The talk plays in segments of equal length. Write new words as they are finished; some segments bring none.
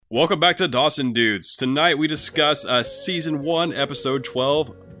Welcome back to Dawson Dudes. Tonight we discuss Season 1, Episode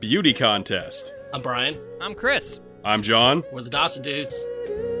 12, Beauty Contest. I'm Brian. I'm Chris. I'm John. We're the Dawson Dudes.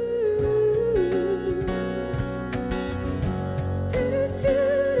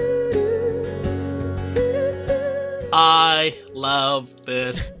 I love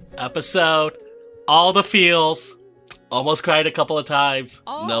this episode. All the feels. Almost cried a couple of times.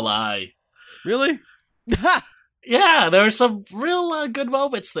 Oh. No lie. Really? Yeah, there were some real good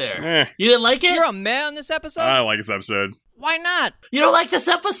moments there. Eh, You didn't like it? You're a man on this episode? I don't like this episode. Why not? You don't like this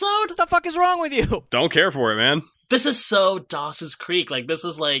episode? What the fuck is wrong with you? Don't care for it, man. This is so Dawson's Creek. This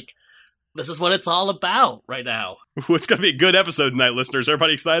is what it's all about right now. It's going to be a good episode tonight, listeners.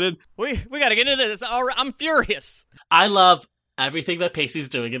 Everybody excited? We gotta get into this. I'm furious. I love everything that Pacey's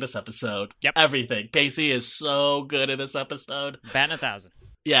doing in this episode. Yep. Everything. Pacey is so good in this episode. Batting 1,000.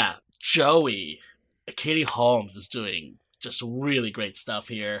 Yeah. Joey. Katie Holmes is doing just really great stuff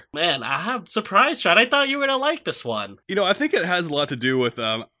here. Man, I'm surprised, Sean. I thought you were going to like this one. You know, I think it has a lot to do with,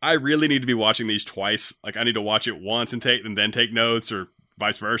 I really need to be watching these twice. Like, I need to watch it once and then take notes, or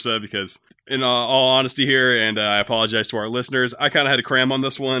vice versa, because in all honesty here, and I apologize to our listeners, I kind of had to cram on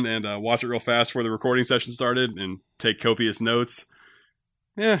this one and watch it real fast before the recording session started and take copious notes.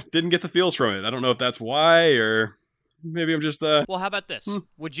 Yeah, didn't get the feels from it. I don't know if that's why, or maybe I'm just, Well, how about this?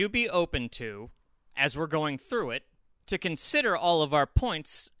 Would you be open to, as we're going through it, to consider all of our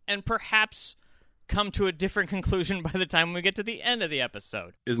points and perhaps come to a different conclusion by the time we get to the end of the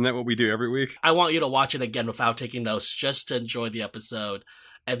episode? Isn't that what we do every week? I want you to watch it again without taking notes, just to enjoy the episode.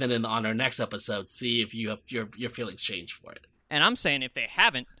 And then on our next episode, see if you have your feelings change for it. And I'm saying if they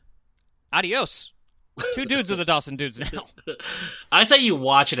haven't, adios. Two dudes of the Dawson Dudes now. I say you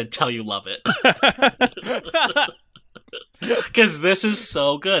watch it until you love it. Because this is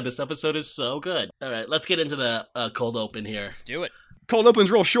so good. This episode is so good. All right, let's get into the cold open here. Let's do it. Cold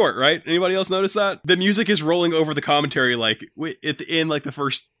open's real short, right? Anybody else notice that? The music is rolling over the commentary in the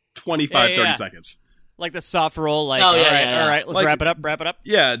first 25, 30 seconds. Like the soft roll, like, Oh, yeah, all right, yeah, yeah. all right, let's Like- wrap it up.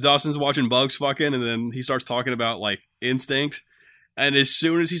 Yeah, Dawson's watching bugs fucking, and then he starts talking about, like, instinct. And as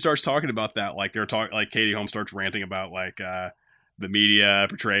soon as he starts talking about that, like, Katie Holmes starts ranting about, like, the media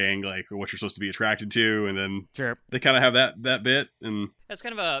portraying, like, what you're supposed to be attracted to, and then Sure. they kind of have that bit, and That's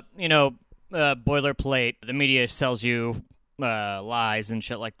kind of a, boilerplate. The media sells you lies and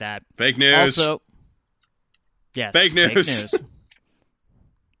shit like that. fake news. Also, yes, Fake news.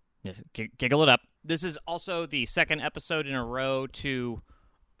 Yes, giggle it up. This is also the second episode in a row to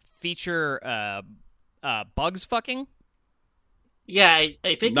feature bugs fucking. Yeah, I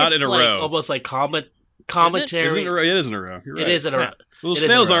think Not it's in a like row. almost like commentary. It is in a row. You're right. It is in a row. Yeah. Little It is in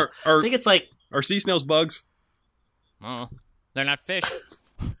snails a row. are I think it's like are sea snails bugs? Oh, they're not fish.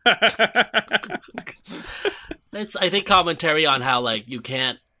 it's I think commentary on how like you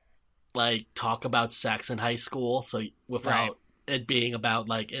can't like talk about sex in high school, so without Right. it being about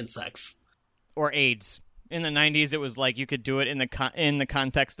like insects. Or AIDS. In the 90s, it was like you could do it in the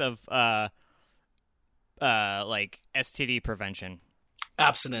context of like STD prevention.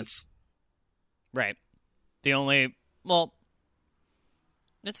 Abstinence. Right. You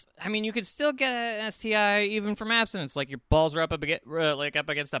could still get an STI even from abstinence. Like your balls are up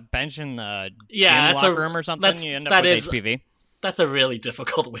against a bench in the Yeah, gym that's locker room or something. You end up with HPV. That's a really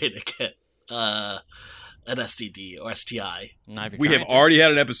difficult way to get an STD or STI. Not if you're We have trying to. already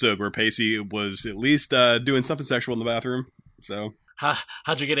had an episode where Pacey was at least doing something sexual in the bathroom. So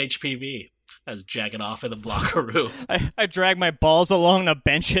How'd you get HPV? I was jacking off in the locker room. I drag my balls along the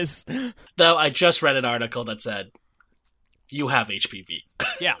benches. Though I just read an article that said you have HPV.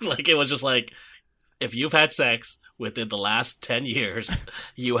 Yeah. Like it was just like if you've had sex within the last 10 years,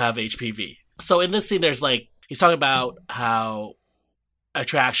 you have HPV. So in this scene there's like he's talking about how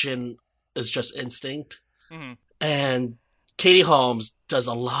attraction is just instinct. Mhm. And Katie Holmes does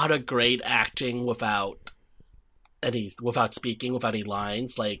a lot of great acting without speaking, without any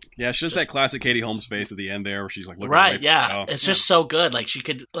lines. Like yeah, she does that classic Katie Holmes face at the end there, where she's like looking right, away. yeah. Oh. It's just so good. Like she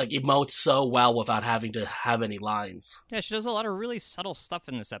could like emote so well without having to have any lines. Yeah, she does a lot of really subtle stuff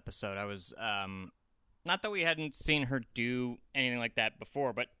in this episode. I was not that we hadn't seen her do anything like that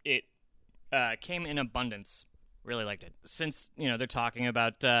before, but it came in abundance. Really liked it. Since, they're talking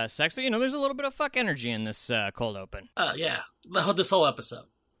about sex, there's a little bit of fuck energy in this cold open. Yeah, this whole episode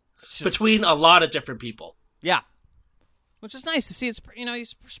between a lot of different people. Yeah. Which is nice to see. It's, you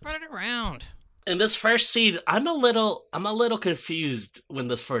spread it around. In this first scene, I'm a little confused when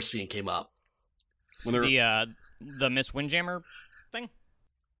this first scene came up. When they're The Miss Windjammer thing?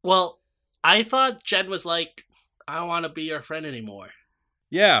 Well, I thought Jen was like, I don't want to be your friend anymore.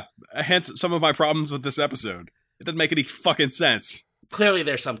 yeah, hence some of my problems with this episode. It doesn't make any fucking sense. clearly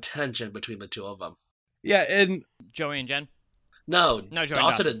there's some tension between the two of them. Yeah, and Joey and Jen. No, No, Joey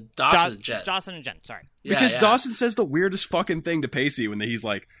Dawson and and Jen. Dawson and Jen. Sorry. because Dawson says the weirdest fucking thing to Pacey when he's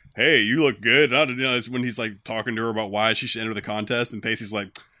like, "Hey, you look good." It's when he's like talking to her about why she should enter the contest, and Pacey's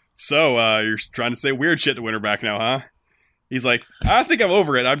like, "So, you're trying to say weird shit to win her back now, huh?" He's like, "I think I'm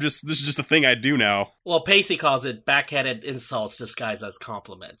over it. This is just a thing I do now." Well, Pacey calls it backhanded insults disguised as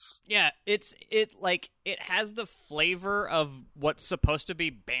compliments. Yeah, it has the flavor of what's supposed to be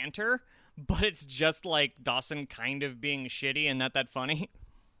banter, but it's just like Dawson kind of being shitty and not that funny.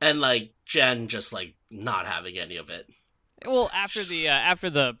 And, like, Jen just, like, not having any of it. Well, after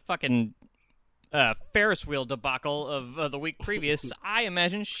the fucking Ferris wheel debacle of the week previous, I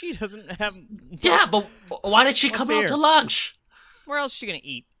imagine she doesn't have. Yeah, but why did she What's come out here? to lunch? Where else is she gonna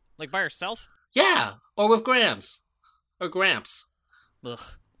eat? Like by herself? Yeah, or with Grams. Or Gramps. Ugh.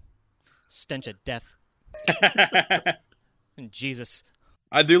 Stench of death. Jesus.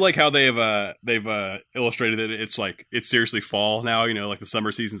 I do like how they've illustrated it. It's seriously fall now. Like the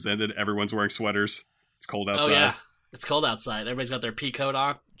summer season's ended. Everyone's wearing sweaters. It's cold outside. Oh, yeah. It's cold outside. Everybody's got their pea coat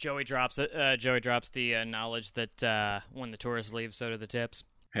on. Joey drops it. Joey drops the knowledge that when the tourists leave, so do the tips.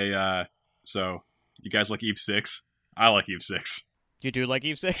 Hey, so you guys like Eve 6? I like Eve 6. You do like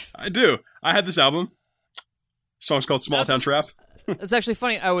Eve 6? I do. I had this album. The song's called Small Town Trap. It's actually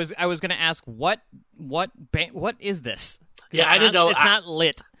funny. I was gonna ask what is this? Yeah, I didn't know. It's not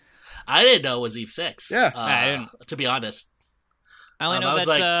lit. I didn't know it was Eve 6. Yeah. I didn't. To be honest. I only know I was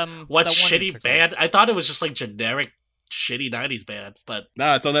that. like, what that one shitty Eve 6 band? I thought it was just like generic shitty 90s band, but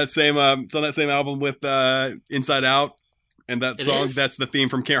Nah, it's on that same album with Inside Out, and that It song is? that's the theme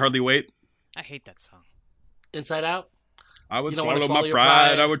from Can't Hardly Wait. I hate that song. Inside Out? I would You don't wanna swallow swallow my your pride.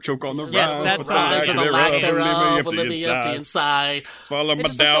 pride. I would choke on the Yes, rhyme. that Put song. the Confidence in the thereof, lack and leave me thereof, will empty leave me empty inside. Swallow my It's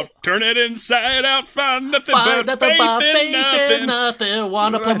just like doubt, turn it inside out, find nothing Find but nothing but faith in nothing. nothing.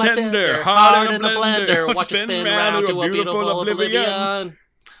 Wanna put my Tender tender heart heart in in a a blender. blender. Watch it spin round to a beautiful oblivion. oblivion.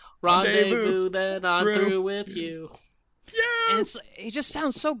 Rendezvous, then I'm Through. through with you. And he just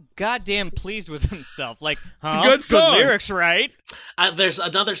sounds so goddamn pleased with himself. Like, It's a good song. lyrics, right? There's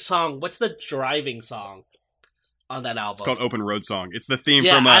another song. What's the driving song on that album? It's called Open Road Song. It's the theme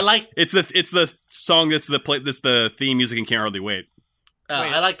Yeah, from. I like. It's the song that's the theme music in Can't Hardly Wait. Wait,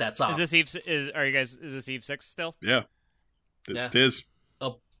 I like that song. Is this Eve? Is this Eve 6 still? Yeah, Yeah. Tis.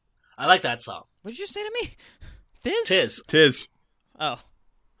 I like that song. What did you say to me? Thiz? Tis. Tis. Oh,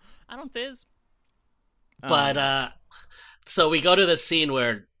 I don't thiz. But so we go to the scene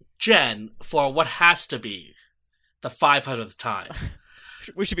where Jen, for what has to be the 500th time,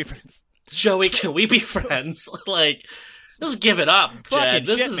 we should be friends. Joey, can we be friends? Like, just give it up, Jen. Fucking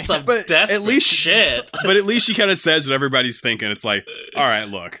This shit, is man. some But desperate at least shit. But at least she kind of says what everybody's thinking. It's like, all right,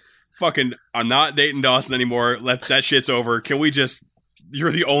 look, fucking, I'm not dating Dawson anymore. That shit's over. Can we just?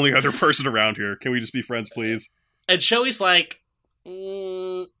 You're the only other person around here. Can we just be friends, please? And Joey's like,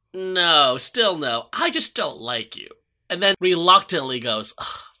 no, still no. I just don't like you. And then reluctantly goes, "Ugh,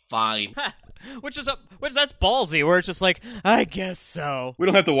 fine. Which that's ballsy. Where it's just like, I guess so. We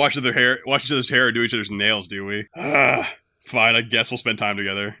don't have to wash each other's hair, or do each other's nails, do we? Fine, I guess we'll spend time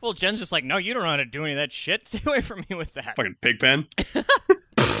together. Well, Jen's just like, no, you don't know how to do any of that shit. Stay away from me with that. Fucking pig pen.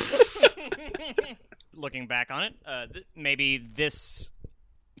 Looking back on it, maybe this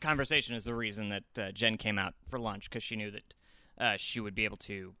conversation is the reason that Jen came out for lunch, because she knew that she would be able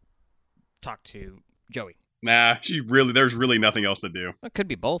to talk to Joey. Nah, there's really nothing else to do. It could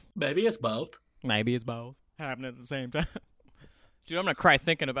be both. Maybe it's both." Maybe it's both. Happening at the same time. Dude, I'm gonna cry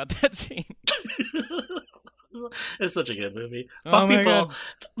thinking about that scene. It's such a good movie. Oh Fuck my people.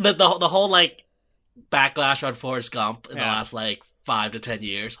 The whole, like, backlash on Forrest Gump in the Yeah. last, like, 5 to 10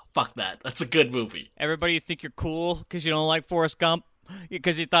 years. Fuck that. That's a good movie. Everybody think you're cool because you don't like Forrest Gump,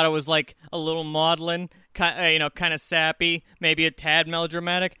 because you thought it was like a little maudlin, kind of sappy, maybe a tad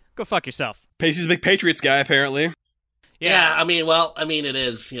melodramatic. Go fuck yourself. Pacey's a big Patriots guy, apparently. Yeah, I mean, it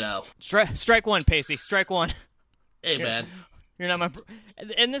is, Strike one, Pacey. Strike one. hey, Yeah. man. You're not my.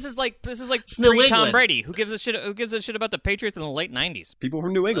 And this is like New pre Tom England. Brady. Who gives a shit? Who gives a shit about the Patriots in the late '90s? People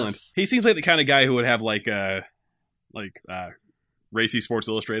from New England. Yes. He seems like the kind of guy who would have racy Sports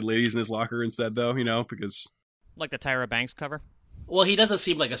Illustrated ladies in his locker instead, though. Because Like the Tyra Banks cover Well, he doesn't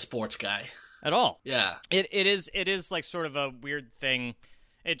seem like a sports guy. at all. Yeah. It is like sort of a weird thing.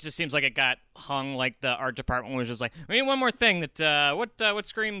 It just seems like it got hung, like the art department was just like, we need one more thing that what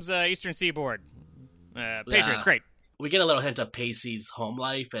screams Eastern Seaboard. Patriots, Yeah. great. We get a little hint of Pacey's home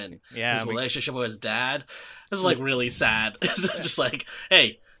life and Yeah, his relationship with his dad. This is, like, really sad. It's just like,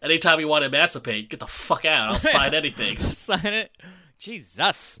 hey, anytime you want to emancipate, get the fuck out. I'll sign anything. Sign it.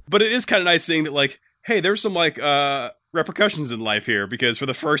 Jesus. But it is kind of nice seeing that, like, hey, there's some, like, repercussions in life here, because for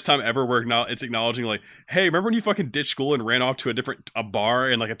the first time ever, it's acknowledging like, hey, remember when you fucking ditched school and ran off to a bar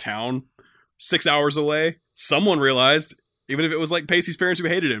in like a town 6 hours away? Someone realized, even if it was like Pacey's parents who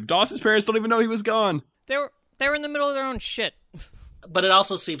hated him. Dawson's parents don't even know he was gone. They were in the middle of their own shit. But it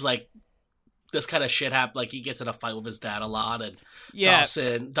also seems like this kind of shit happens. Like he gets in a fight with his dad a lot,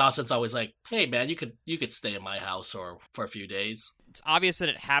 and Dawson's always like, "Hey man, you could stay in my house or for a few days." It's obvious that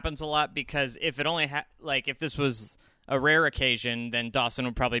it happens a lot, because if it only if this was a rare occasion, then Dawson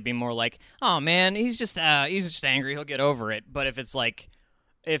would probably be more like, "Oh man, he's just angry. He'll get over it." But if it's like,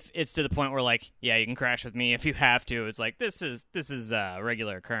 if it's to the point where like, yeah, you can crash with me if you have to, it's like this is a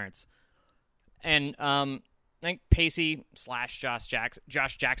regular occurrence. And I think Pacey /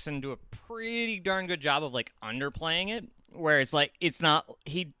 Josh Jackson do a pretty darn good job of like underplaying it, where it's like it's not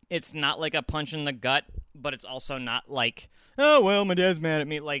like a punch in the gut, but it's also not like, oh well, my dad's mad at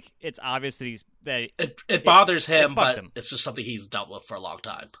me. Like it's obvious that it bothers him, bugs but him. It's just something he's dealt with for a long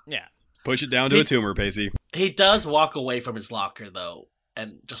time. Yeah, Push it down to a tumor, Pacey. He does walk away from his locker though,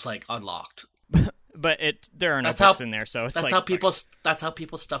 and just like unlocked. But there are no That's books how- in there, so it's That's like how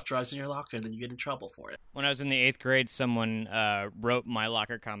people stuff drugs in your locker, and then you get in trouble for it. when I was in the 8th grade, someone wrote my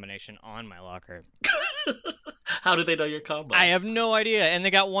locker combination on my locker. How did they know your combo? I have no idea, and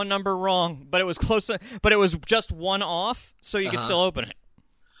they got one number wrong, but it was close. But it was just one off, so you could still open it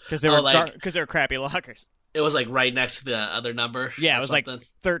because they were crappy lockers. It was like right next to the other number. Yeah, or it was something. like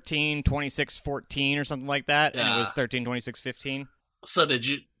 13, 26, 14 or something like that, and it Yeah. was 13, 26, 15. So did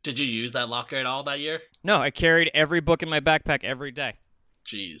you use that locker at all that year? No, I carried every book in my backpack every day.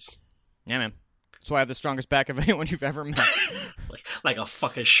 Jeez. Yeah, man. That's why I have the strongest back of anyone you've ever met. like a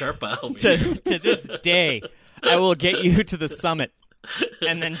fucking Sherpa over here. to this day, I will get you to the summit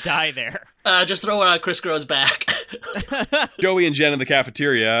and then die there. Just throw it on Chris Grove's back. Joey and Jen in the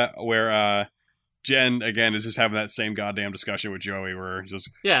cafeteria, where Jen again is just having that same goddamn discussion with Joey, where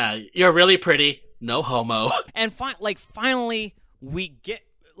just Yeah, you're really pretty. No homo. And finally, we get,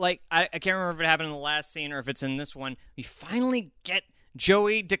 like, I can't remember if it happened in the last scene or if it's in this one, we finally get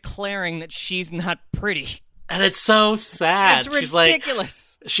Joey declaring that she's not pretty. And it's so sad. It's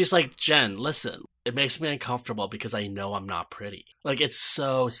ridiculous. She's like, Jen, listen, it makes me uncomfortable because I know I'm not pretty. Like, it's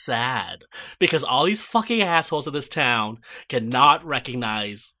so sad. Because all these fucking assholes in this town cannot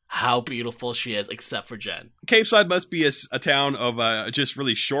recognize how beautiful she is, except for Jen. Cape Side must be a town of just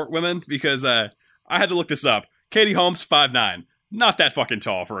really short women, because I had to look this up. Katie Holmes, 5'9". Not that fucking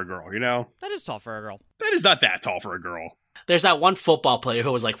tall for a girl, you know? That is tall for a girl. That is not that tall for a girl. There's that one football player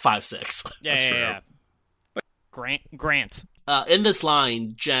who was like 5'6". Yeah, true. yeah. Grant. In this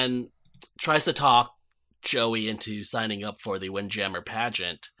line, Jen tries to talk Joey into signing up for the Windjammer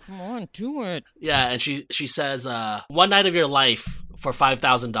pageant. Come on, do it. Yeah, and she says, one night of your life for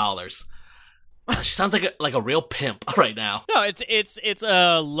 $5,000. She sounds like a real pimp right now. No, it's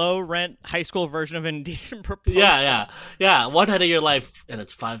a low rent high school version of Indecent Proposal. Yeah. One night of your life, and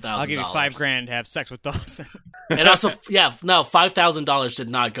it's $5,000. I'll give you $5,000 to have sex with Dawson. And also, $5,000 did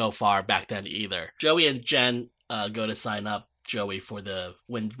not go far back then either. Joey and Jen go to sign up Joey for the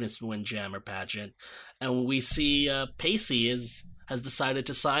Miss Windjammer pageant, and we see Pacey has decided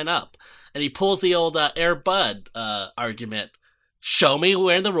to sign up, and he pulls the old Air Bud argument. Show me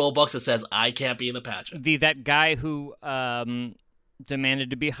where in the rule books it says I can't be in the pageant. That guy who demanded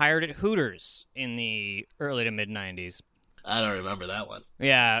to be hired at Hooters in the early to mid 90s. I don't remember that one.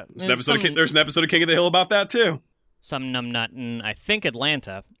 Yeah, There's an episode of King of the Hill about that too. Some numbnut in, I think,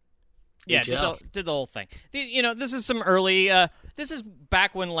 Atlanta. Yeah, did the whole thing. This is some early. This is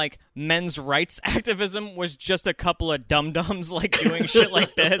back when like men's rights activism was just a couple of dum-dums like doing shit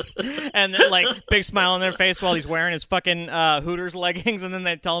like this, and then like big smile on their face while he's wearing his fucking Hooters leggings, and then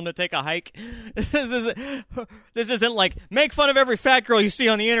they tell him to take a hike. This isn't like make fun of every fat girl you see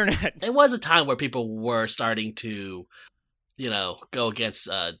on the internet. It was a time where people were starting to, go against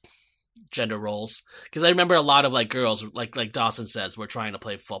gender roles, because I remember a lot of like girls, like Dawson says, were trying to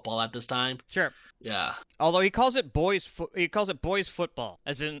play football at this time. Sure. Yeah. Although he calls it boys football,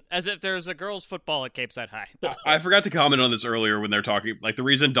 as if there's a girls' football at Cape Side High. I forgot to comment on this earlier when they're talking. Like, the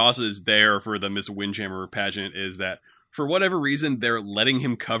reason Dawson is there for the Miss Windjammer pageant is that for whatever reason they're letting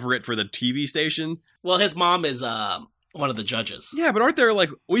him cover it for the TV station. Well, his mom is one of the judges. Yeah, but aren't there like,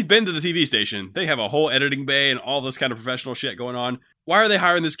 we've been to the TV station. They have a whole editing bay and all this kind of professional shit going on. Why are they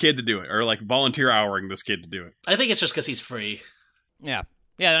hiring this kid to do it, or like volunteer houring this kid to do it? I think it's just because he's free. Yeah,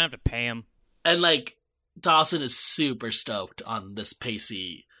 they don't have to pay him. And like Dawson is super stoked on this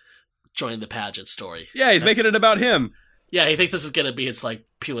Pacey joining the pageant story. Yeah, he's making it about him. Yeah, he thinks this is gonna be his like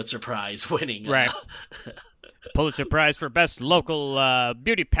Pulitzer Prize winning. Right. Pulitzer Prize for best local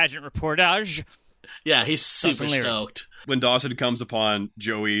beauty pageant reportage. Yeah, he's super Dawson Leary. stoked. When Dawson comes upon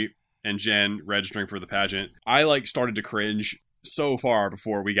Joey and Jen registering for the pageant, I started to cringe so far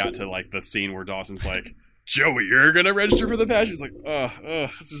before we got to the scene where Dawson's like, Joey, you're gonna register for the pageant? It's like,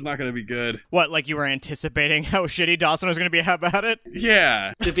 this is not gonna be good. What, like you were anticipating how shitty Dawson was going to be about it?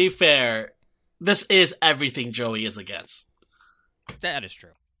 Yeah. To be fair, this is everything Joey is against. That is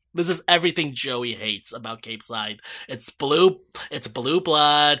true. This is everything Joey hates about Cape Side. It's blue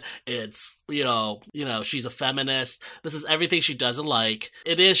blood. It's, she's a feminist. This is everything she doesn't like.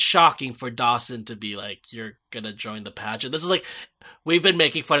 It is shocking for Dawson to be like, you're gonna join the pageant. This is like, we've been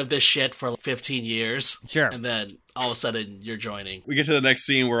making fun of this shit for 15 years. Sure. And then all of a sudden you're joining. We get to the next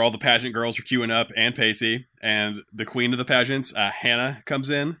scene where all the pageant girls are queuing up, and Pacey, and the queen of the pageants, Hannah, comes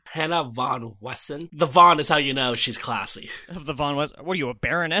in. Hannah Von Wesson. The Von is how you know she's classy. Of the Von West. What are you, a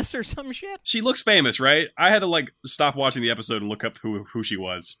baroness or some shit? She looks famous, right? I had to stop watching the episode and look up who she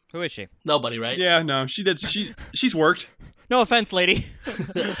was. Who is she? Nobody, right? Yeah, no, she did. She's worked. No offense, lady.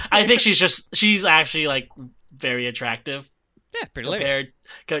 I think she's actually very attractive. Yeah, pretty lady.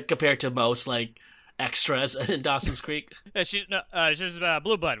 Compared to most extras in Dawson's Creek. Yeah, she's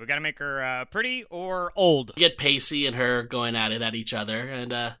blue blood. We got to make her pretty or old. You get Pacey and her going at it at each other,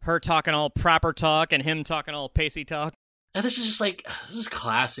 and her talking all proper talk and him talking all Pacey talk. And this is just this is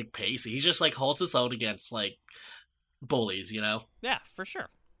classic Pacey. He just holds his own against bullies, Yeah, for sure.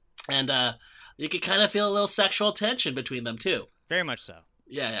 And you can kind of feel a little sexual tension between them too. Very much so.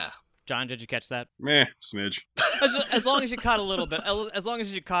 Yeah. John, did you catch that? Meh, smidge. As long as you caught a little bit, as long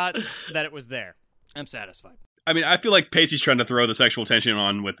as you caught that it was there, I'm satisfied. I mean, I feel like Pacey's trying to throw the sexual tension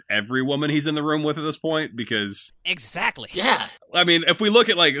on with every woman he's in the room with at this point, because... Exactly. Yeah. I mean, if we look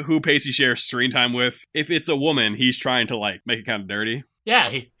at, who Pacey shares screen time with, if it's a woman, he's trying to, make it kind of dirty.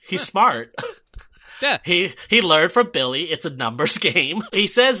 Yeah, he's smart. Yeah. He learned from Billy. It's a numbers game. He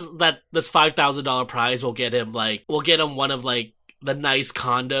says that this $5,000 prize will get him, one of, the nice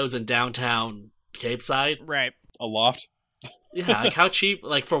condos in downtown Cape Side. Right. A loft. Yeah, how cheap?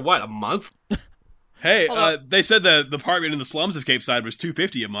 For what, a month? Hey, they said the apartment in the slums of Cape Side was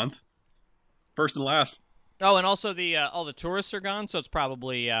 $250 a month. First and last. Oh, and also all the tourists are gone, so it's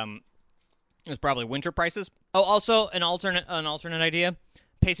probably winter prices. Oh, also an alternate idea.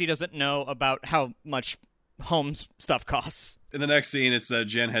 Pacey doesn't know about how much home stuff costs. In the next scene, it's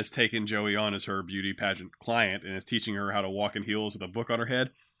Jen has taken Joey on as her beauty pageant client and is teaching her how to walk in heels with a book on her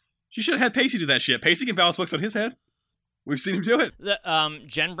head. She should have had Pacey do that shit. Pacey can balance books on his head. We've seen him do it.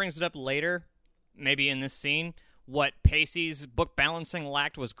 Jen brings it up later, maybe in this scene. What Pacey's book balancing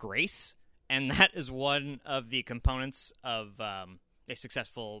lacked was grace, and that is one of the components of a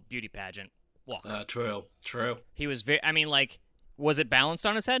successful beauty pageant walk. True. He was was it balanced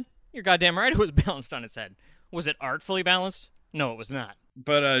on his head? You're goddamn right it was balanced on his head. Was it artfully balanced? No, it was not.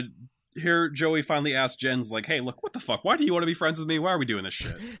 But here Joey finally asks Jen's hey, look, what the fuck? Why do you want to be friends with me? Why are we doing this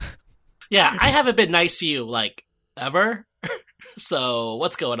shit? Yeah, I haven't been nice to you, ever. So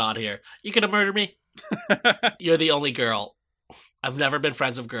what's going on here? You gonna murder me? You're the only girl. I've never been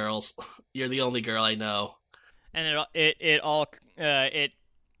friends with girls. You're the only girl I know. And it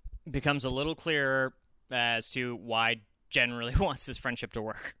becomes a little clearer as to why Jen really wants this friendship to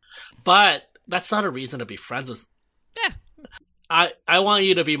work. But that's not a reason to be friends with. Yeah. I want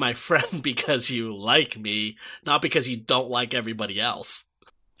you to be my friend because you like me, not because you don't like everybody else.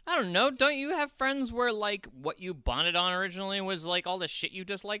 I don't know. Don't you have friends where, what you bonded on originally was, all the shit you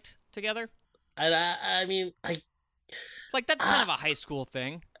disliked together? I mean, that's kind of a high school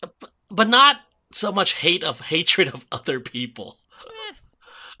thing. But not so much hatred of other people.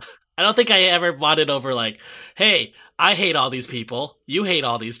 I don't think I ever bonded over, hey, I hate all these people. You hate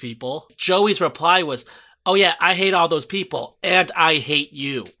all these people. Joey's reply was, oh yeah, I hate all those people, and I hate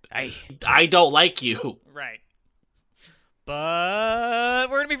you. I don't like you. Right. But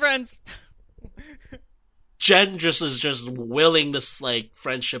we're gonna be friends. Jen is just willing this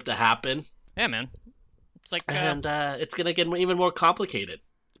friendship to happen. Yeah, man. It's and it's gonna get even more complicated.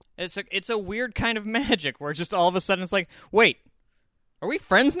 It's a weird kind of magic where just all of a sudden it's wait, are we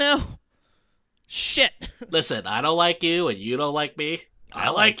friends now? Shit. Listen, I don't like you, and you don't like me. I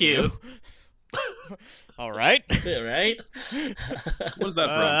like you. All right. Right? What is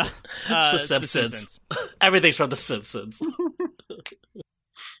that from? It's The Simpsons. Everything's from The Simpsons.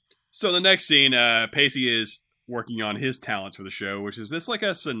 So the next scene, Pacey is working on his talents for the show, which is this a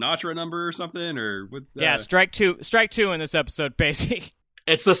Sinatra number or something? Or what, Yeah, strike two in this episode, Pacey.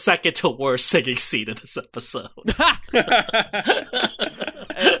 It's the second to worst singing scene in this episode.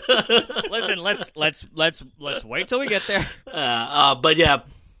 Listen, let's wait till we get there. But yeah,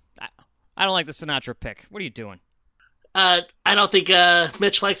 I don't like the Sinatra pick. What are you doing? I don't think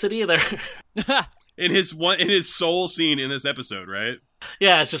Mitch likes it either. in his soul scene in this episode, right?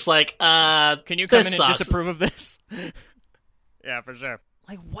 Yeah, it's just like, Can you come in this and sucks. disapprove of this? Yeah, for sure.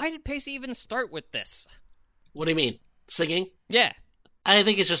 Like, why did Pacey even start with this? What do you mean? Singing? Yeah. I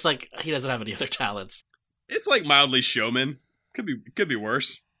think it's just like he doesn't have any other talents. It's like mildly showman. Could be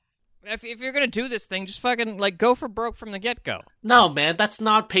worse. If you're gonna do this thing, just fucking, like, go for broke from the get-go. No, man, that's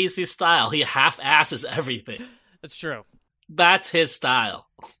not Pacey's style. He half-asses everything. That's true. That's his style.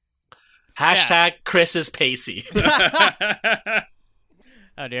 Hashtag Chris is Pacey.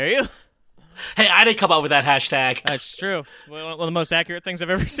 How dare you? Hey, I didn't come up with that hashtag. That's true. One of the most accurate things I've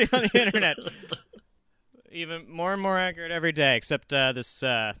ever seen on the internet. Even more and more accurate every day, except this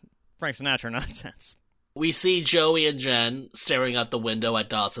Frank Sinatra nonsense. We see Joey and Jen staring out the window at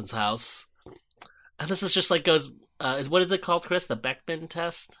Dawson's house. And this is just like goes, what is it called, Chris? The Beckman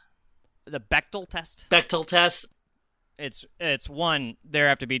test? The Bechtel test? Bechtel test? It's one, there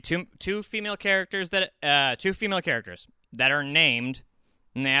have to be two female characters that are named,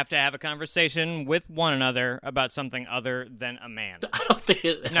 and they have to have a conversation with one another about something other than a man. I don't think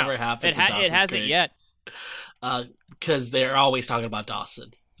it ever happens in Dawson's It hasn't Creek. yet. Because they're always talking about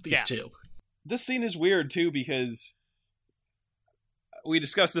Dawson. These two. This scene is weird too because we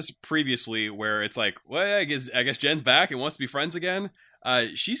discussed this previously, where it's like, well, I guess Jen's back and wants to be friends again.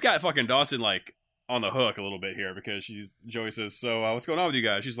 She's got fucking Dawson like on the hook a little bit here because Joey says, "So what's going on with you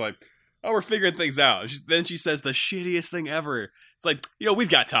guys?" She's like, "Oh, we're figuring things out." Then she says the shittiest thing ever. It's like, we've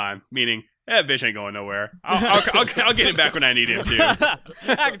got time. Meaning, bitch ain't going nowhere. I'll get him back when I need him to.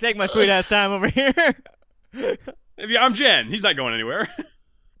 I can take my sweet ass time over here. I'm Jen. He's not going anywhere.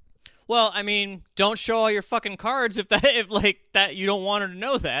 Well, I mean, don't show all your fucking cards if you don't want her to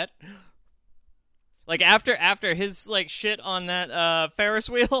know that. Like after his like shit on that Ferris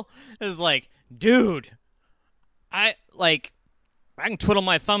wheel is like, dude, I can twiddle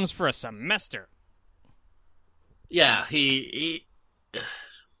my thumbs for a semester. Yeah, he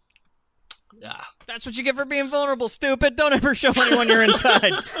yeah. That's what you get for being vulnerable, stupid. Don't ever show anyone your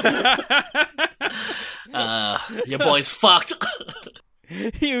insides. Your boy's fucked.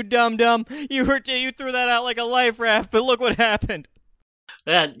 You dum-dum. You threw that out like a life raft, but look what happened.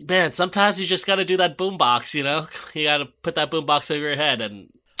 Man, sometimes you just gotta do that boombox, you know? You gotta put that boombox over your head, and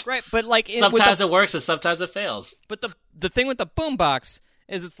right, but like sometimes it works and sometimes it fails. But the thing with the boombox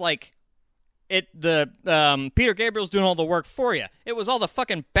is it's like Peter Gabriel's doing all the work for you. It was all the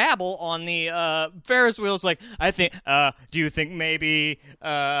fucking babble on the Ferris wheel. It's like, I think, do you think maybe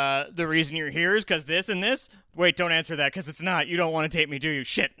the reason you're here is because this and this? Wait, don't answer that because it's not. You don't want to take me, do you?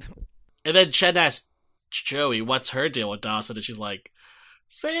 Shit. And then Jen asked Joey, what's her deal with Dawson? And she's like,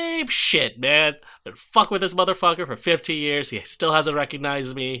 same shit, man. Been fuck with this motherfucker for 15 years. He still hasn't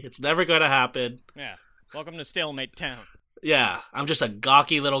recognized me. It's never gonna happen. Yeah. Welcome to Stalemate Town. Yeah, I'm just a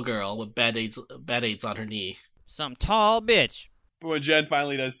gawky little girl with band-aids on her knee. Some tall bitch. But when Jen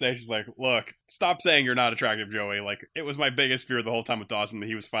finally does say, she's like, look, stop saying you're not attractive, Joey. Like, it was my biggest fear the whole time with Dawson that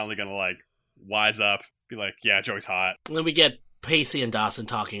he was finally gonna, like, wise up. Be like, yeah, Joey's hot. And then we get Pacey and Dawson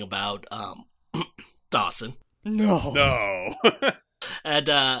talking about, Dawson. No.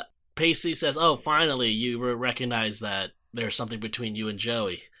 And, Pacey says, oh, finally, you recognize that there's something between you and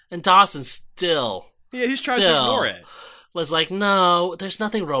Joey. And Dawson still... Yeah, he's trying to ignore it. Was like, no, there's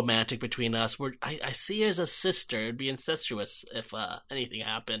nothing romantic between us. I see her as a sister. It'd be incestuous if anything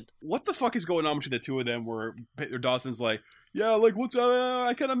happened. What the fuck is going on between the two of them where Dawson's like, yeah, like, what's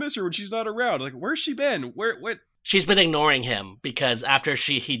I kind of miss her when she's not around. Like, where's she been? What? She's been ignoring him because after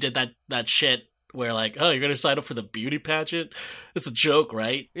he did that shit where like, oh, you're gonna sign up for the beauty pageant? It's a joke,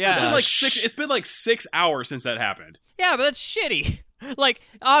 right? Yeah. It's been like 6 hours since that happened. Yeah, but that's shitty.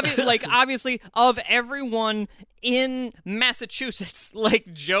 Obviously, of everyone in Massachusetts,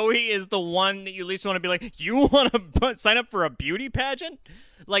 like, Joey is the one that you at least want to be like, you want to sign up for a beauty pageant?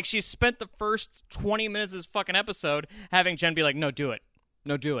 Like, she spent the first 20 minutes of this fucking episode having Jen be like, no, do it.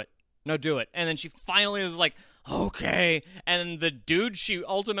 No, do it. No, do it. And then she finally is like, okay. And the dude she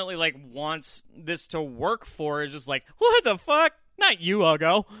ultimately, like, wants this to work for is just like, what the fuck? Not you,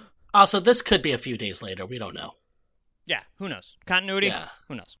 Uggo. Also, this could be a few days later. We don't know. Yeah, who knows? Continuity? Yeah.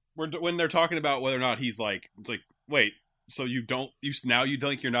 Who knows? When they're talking about whether or not he's like, it's like, wait, so you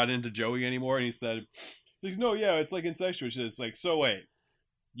think you're not into Joey anymore? And he said, he's no, yeah, it's like incestuous. It's like, so wait,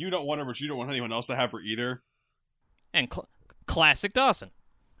 you don't want her, but you don't want anyone else to have her either? And classic Dawson.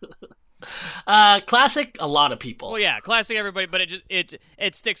 Classic a lot of people. Well, yeah, classic everybody, but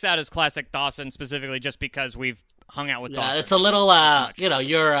it sticks out as classic Dawson specifically just because we've hung out with Dawson. It's a little,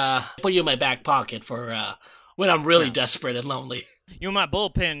 you're put you in my back pocket for when I'm really desperate and lonely. You my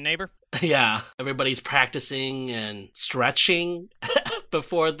bullpen, neighbor. Yeah, everybody's practicing and stretching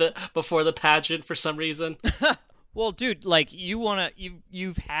before the pageant for some reason. Well, dude, like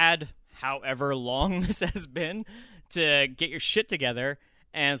you've had however long this has been to get your shit together,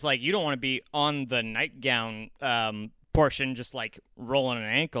 and it's like you don't want to be on the nightgown portion, just like rolling an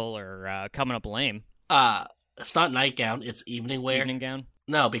ankle or coming up lame. It's not nightgown; it's evening wear. Evening gown.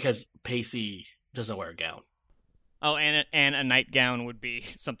 No, because Pacey doesn't wear a gown. Oh, and a nightgown would be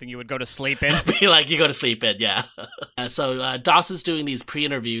something you would go to sleep in. Be like you go to sleep in, yeah. So Dawson's doing these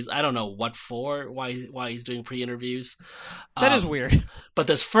pre-interviews. I don't know what for, why he's doing pre-interviews. That is weird. But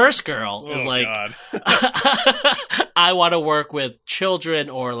this first girl is like, God. I want to work with children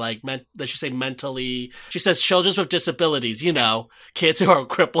or like, does she say mentally? She says children with disabilities, kids who are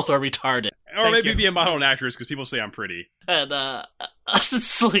crippled or retarded. Or maybe be a model and actress because people say I'm pretty. And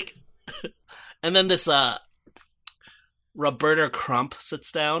it's like, and then this Roberta Crump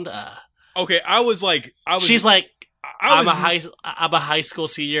sits down. Okay, She's like, I'm a high school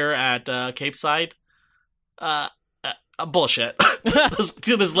senior at Cape Side. Bullshit.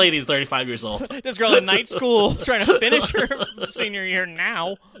 This lady's 35 years old. This girl in night school trying to finish her senior year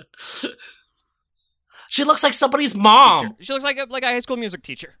now. She looks like somebody's mom. She looks like a high school music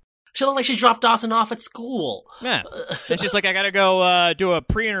teacher. She looked like she dropped Dawson off at school. Yeah. And she's like, I gotta go do a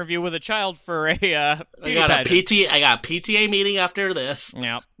pre-interview with a child for a I got a PTA meeting after this.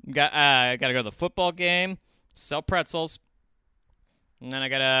 Yeah. I gotta go to the football game, sell pretzels, and then I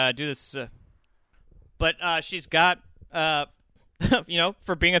gotta do this. But she's got, for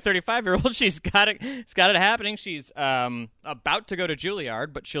being a 35-year-old, she's got it happening. She's about to go to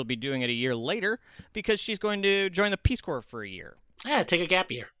Juilliard, but she'll be doing it a year later because she's going to join the Peace Corps for a year. Yeah, take a gap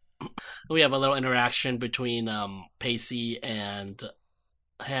year. We have a little interaction between Pacey and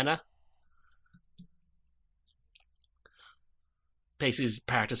Hannah. Pacey's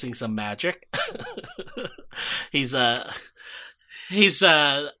practicing some magic. He's dropped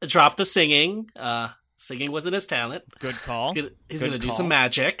the singing. Singing wasn't his talent. Good call. He's gonna do some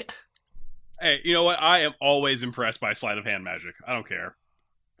magic. Hey, you know what? I am always impressed by sleight of hand magic. I don't care.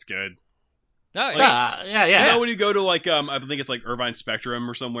 It's good. Oh, yeah. You know when you go to like I think it's like Irvine Spectrum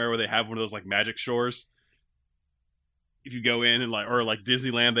or somewhere where they have one of those like magic stores. If you go in and or like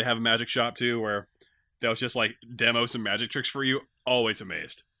Disneyland, they have a magic shop too, where they'll just like demo some magic tricks for you. Always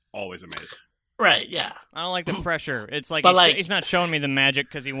amazed. Right? Yeah. I don't like the pressure. It's like, but he's not showing me the magic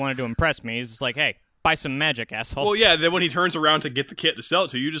because he wanted to impress me. He's just like, hey, buy some magic, asshole. Well, yeah. Then when he turns around to get the kit to sell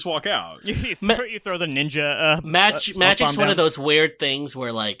it to you, you just walk out. you throw the ninja. Magic's one of those weird things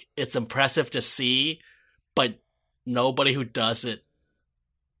where like it's impressive to see, but nobody who does it,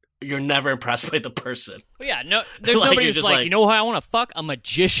 you're never impressed by the person. Well, yeah, no, there's nobody who's like, you know who I want to fuck? A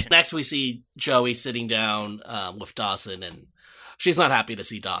magician. Next, we see Joey sitting down with Dawson, and she's not happy to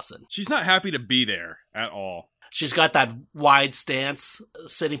see Dawson. She's not happy to be there at all. She's got that wide stance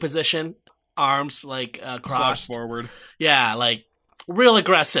sitting position, arms like crossed forward. Yeah, like real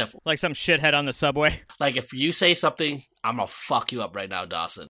aggressive. Like some shithead on the subway. Like if you say something, I'm gonna fuck you up right now,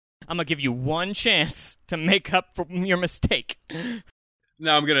 Dawson. I'm gonna give you one chance to make up for your mistake.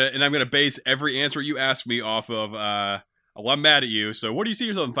 Now I'm gonna base every answer you ask me off of well, I'm mad at you, so what do you see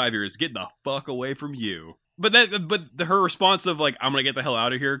yourself in 5 years? Get the fuck away from you. But her response of like, I'm gonna get the hell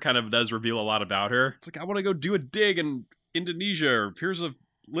out of here kind of does reveal a lot about her. It's like, I want to go do a dig in Indonesia, or here's a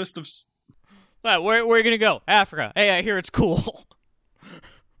list of where are you gonna go? Africa. Hey, I hear it's cool.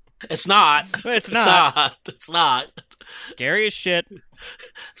 It's not. It's not. It's not. Scary as shit.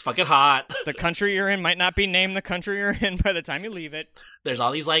 It's fucking hot. The country you're in might not be named the country you're in by the time you leave it. There's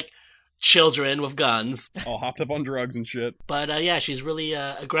all these like children with guns, all hopped up on drugs and shit. But yeah, she's really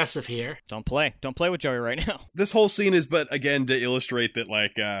aggressive here. Don't play with Joey right now. This whole scene is but again to illustrate that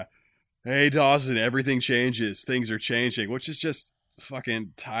like, hey Dawson, everything changes, things are changing, which is just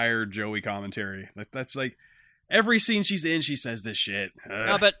fucking tired Joey commentary. That's like every scene she's in, she says this shit.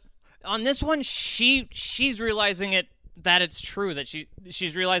 No, but on this one, she's realizing it, that it's true, that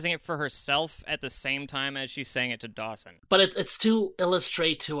she's realizing it for herself at the same time as she's saying it to Dawson. But it's to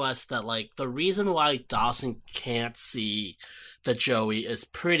illustrate to us that like the reason why Dawson can't see that Joey is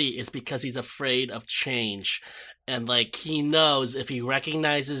pretty is because he's afraid of change. And like he knows if he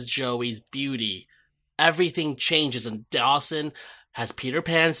recognizes Joey's beauty, everything changes. And Dawson has Peter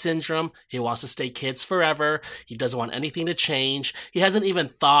Pan syndrome. He wants to stay kids forever. He doesn't want anything to change. He hasn't even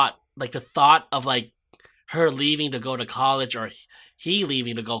thought, like the thought of like her leaving to go to college or he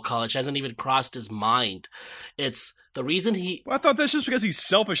leaving to go to college hasn't even crossed his mind. It's the reason he... Well, I thought that's just because he's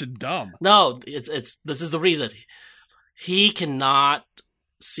selfish and dumb. No, it's this is the reason. He cannot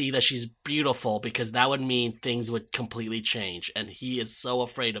see that she's beautiful because that would mean things would completely change, and he is so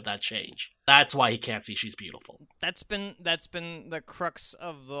afraid of that change. That's why he can't see she's beautiful. That's been the crux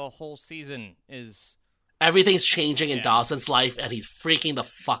of the whole season is everything's changing in Dawson's life, and he's freaking the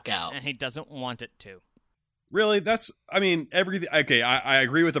fuck out. And he doesn't want it to. Really? Everything. Okay, I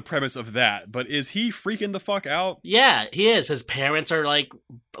agree with the premise of that, but is he freaking the fuck out? Yeah, he is. His parents are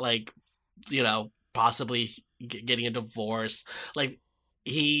possibly getting a divorce. Like,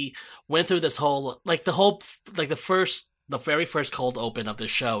 he went through this whole, the very first cold open of the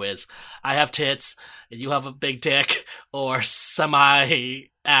show is, I have tits, you have a big dick, or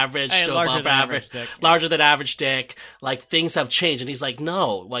semi-average to above average, larger than average dick. Like, things have changed. And he's like,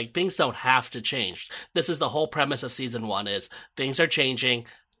 no, like, things don't have to change. This is the whole premise of season 1 is, things are changing.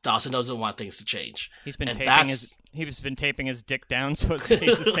 Dawson doesn't want things to change. He's been taping his dick down so it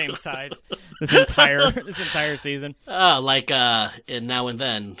stays the same size this entire season. In Now and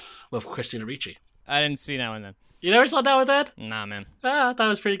Then with Christina Ricci. I didn't see Now and Then. You never saw Now and Then? Nah, man. I thought it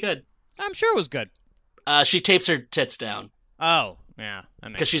was pretty good. I'm sure it was good. She tapes her tits down. Oh, yeah.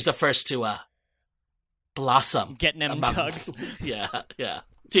 Because she's the first to blossom. Getting them jugs. Yeah.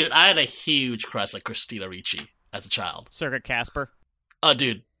 Dude, I had a huge crush on Christina Ricci as a child. Circuit Casper. Oh,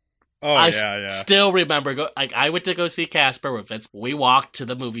 dude. Oh, I yeah. still remember, I went to go see Casper with Vince. We walked to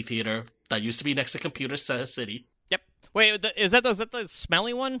the movie theater that used to be next to Computer City. Yep. Wait, is that the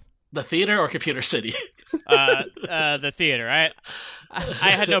smelly one? The theater or Computer City? The theater. I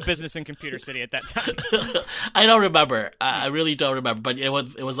had no business in Computer City at that time. I don't remember. I really don't remember. But it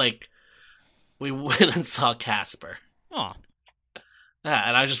was like, we went and saw Casper. Oh. Yeah,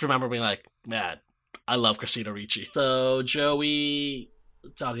 and I just remember being like, man, I love Christina Ricci. So Joey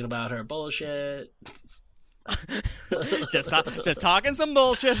talking about her bullshit. just talking some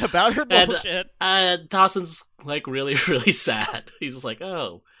bullshit about her bullshit. And Dawson's like really, really sad. He's just like,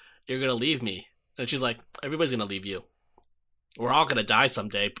 oh, you're going to leave me. And she's like, everybody's going to leave you. We're all going to die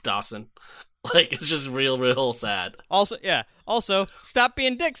someday, Dawson. Like, it's just real, real sad. Also, stop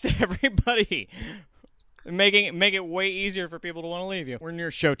being dicks to everybody. Make it way easier for people to want to leave you. We're near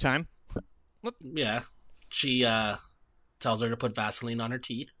showtime. Yeah. She tells her to put Vaseline on her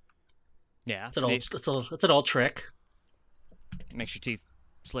teeth. Yeah. It's an old trick. Makes your teeth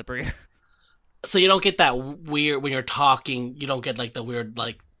slippery. So you don't get that weird, when you're talking, you don't get like the weird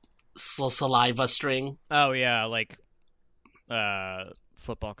like saliva string. Oh yeah, like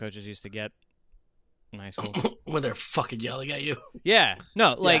football coaches used to get in high school. When they're fucking yelling at you. Yeah.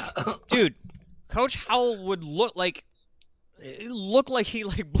 No, like, dude, Coach Howell would look like he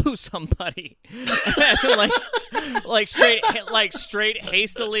like blew somebody. like straight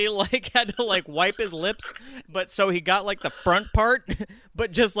hastily had to like wipe his lips, but so he got like the front part,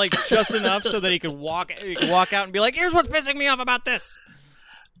 but just enough so that he could walk out and be like, here's what's pissing me off about this.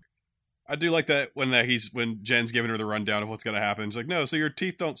 I do like that when Jen's giving her the rundown of what's going to happen. She's like, no, so your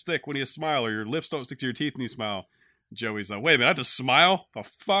teeth don't stick when you smile, or your lips don't stick to your teeth when you smile. Joey's like, wait a minute, I have to smile? The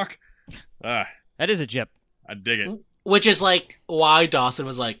fuck? That is a jip. I dig it. Which is like why Dawson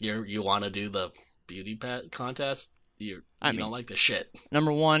was like, you want to do the beauty contest? You don't like the shit.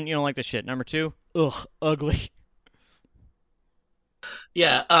 Number 1, you don't like the shit. Number 2, ugh, ugly.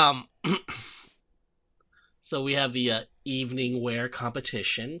 Yeah. So we have the evening wear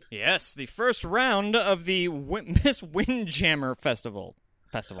competition. Yes, the first round of the Miss Windjammer Festival.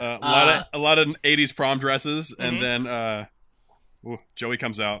 A lot of 80s prom dresses, and then Joey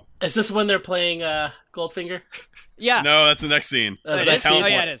comes out. Is this when they're playing Goldfinger? Yeah. No, that's the next scene. That's the scene?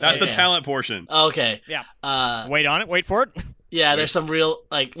 It is. That's the talent portion. Okay. Yeah. Wait on it. Wait for it. Yeah, there's some real,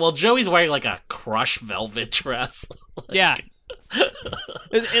 Joey's wearing like a crushed velvet dress. Yeah.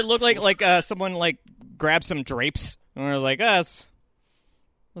 It looked like someone like grabbed some drapes and was like,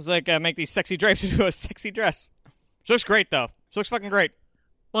 make these sexy drapes into a sexy dress. She looks great though. She looks fucking great.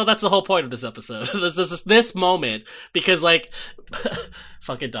 Well, that's the whole point of this episode. This moment, because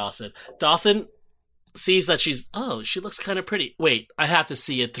fucking Dawson. Dawson sees that she looks kind of pretty. Wait, I have to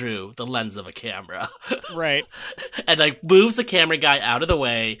see it through the lens of a camera. Right. And moves the camera guy out of the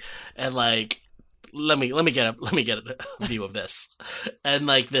way and let me get a view of this. And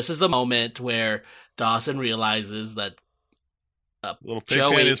this is the moment where Dawson realizes that little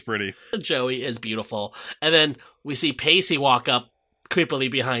pigpen is pretty. Joey is beautiful. And then we see Pacey walk up creepily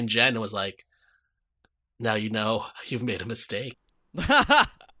behind Jen and was like, now you know you've made a mistake.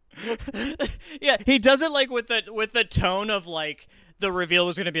 Yeah, he does it with the tone of the reveal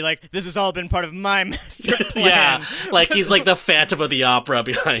was going to be like, this has all been part of my master plan. Yeah, like he's like the Phantom of the Opera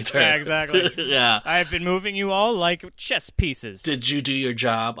behind her. Yeah, exactly. Yeah. I've been moving you all like chess pieces. Did you do your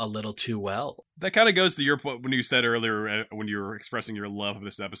job a little too well? That kind of goes to your point when you said earlier, when you were expressing your love of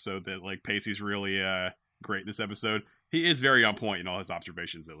this episode, that like Pacey's really great in this episode. He is very on point in all his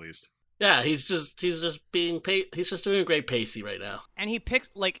observations, at least. Yeah, he's just doing a great Pacey right now. And he picks,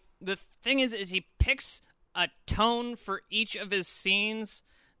 like, the thing is he picks a tone for each of his scenes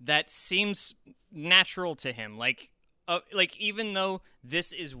that seems natural to him. Like even though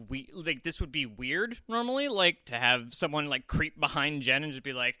this is this would be weird normally, like to have someone like creep behind Jen and just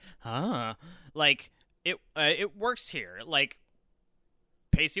be like, like it works here. Like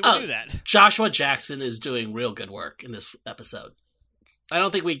Pacey will do that. Joshua Jackson is doing real good work in this episode. I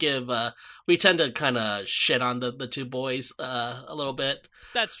don't think we tend to kind of shit on the two boys a little bit.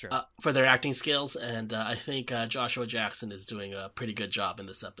 That's true. For their acting skills, and I think Joshua Jackson is doing a pretty good job in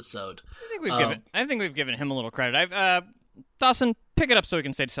this episode. I think we've given him a little credit. Dawson, pick it up so we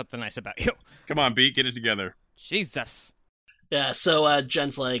can say something nice about you. Come on, Beat, get it together. Jesus. Yeah, so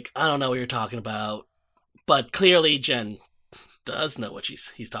Jen's like, I don't know what you're talking about, but clearly Jen does know what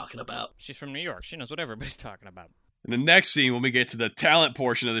he's talking about. She's from New York. She knows what everybody's talking about. In the next scene, when we get to the talent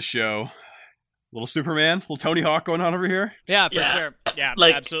portion of the show, little Superman, little Tony Hawk going on over here. Yeah, for sure. Yeah,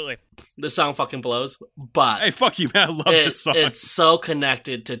 like, absolutely. The song fucking blows, but hey, fuck you, man! I love this song. It's so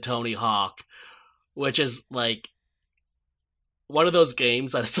connected to Tony Hawk, which is like one of those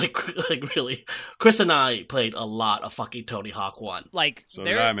games that it's like really. Chris and I played a lot of fucking Tony Hawk 1. Like, so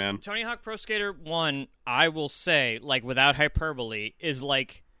did I, man. Tony Hawk Pro Skater 1, I will say, like without hyperbole, is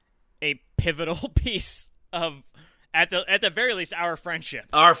like a pivotal piece of. At the very least, our friendship.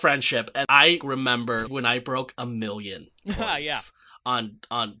 And I remember when I broke 1 million points on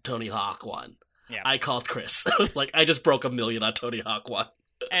Tony Hawk 1. Yeah. I called Chris. I was like, I just broke 1 million on Tony Hawk 1.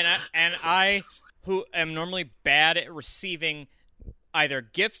 And I, who am normally bad at receiving either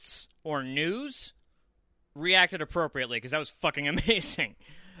gifts or news, reacted appropriately because that was fucking amazing.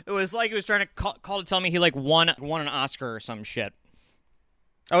 It was like he was trying to call to tell me he like won an Oscar or some shit.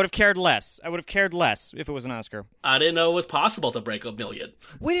 I would have cared less. If it was an Oscar. I didn't know it was possible to break 1 million.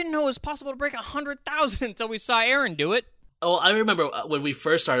 We didn't know it was possible to break 100,000 until we saw Aaron do it. Oh, I remember when we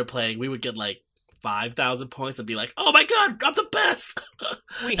first started playing, we would get like 5,000 points and be like, "Oh my god, I'm the best!"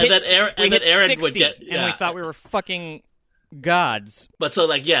 Then Aaron 60, would get, and we thought we were fucking gods. But so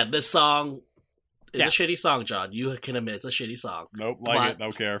like, yeah, this song is a shitty song, John. You can admit it's a shitty song. Nope, it.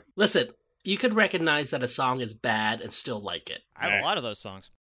 Don't care. Listen, you can recognize that a song is bad and still like it. I have a lot of those songs.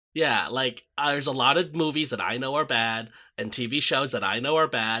 Yeah, like, there's a lot of movies that I know are bad, and TV shows that I know are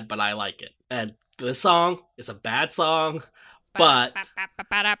bad, but I like it. And this song is a bad song, but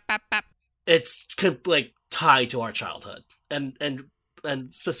it's, like, tied to our childhood. And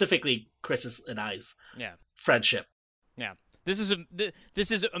specifically, Chris's and I's friendship. Yeah. This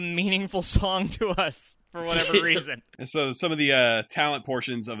is a meaningful song to us, for whatever reason. And so some of the talent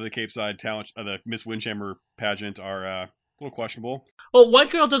portions of the Cape Side talent of the Miss Windjammer pageant are... a little questionable. Well, one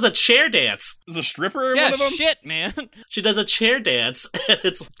girl does a chair dance. There's a stripper in one of them? Shit, man. She does a chair dance,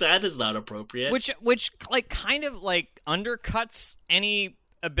 and that is not appropriate. Which like kind of like undercuts any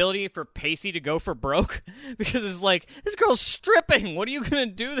ability for Pacey to go for broke, because it's like, this girl's stripping. What are you gonna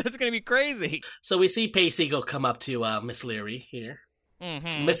do that's gonna be crazy? So we see Pacey come up to Miss Leary here.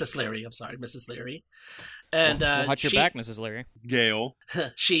 Mm-hmm. Mrs. Leary, I'm sorry, Mrs. Leary. And watch your back, Mrs. Leary. Gail.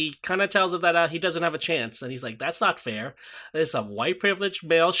 She kind of tells him that he doesn't have a chance, and he's like, "That's not fair. This is some white privileged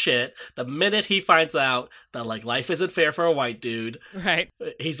male shit." The minute he finds out that like life isn't fair for a white dude, right?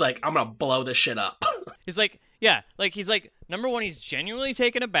 He's like, "I'm gonna blow this shit up." He's like, number one, he's genuinely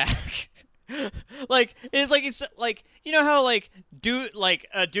taken aback. He's like, you know how like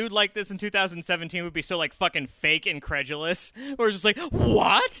a dude like this in 2017 would be so like fucking fake incredulous, or it's just like,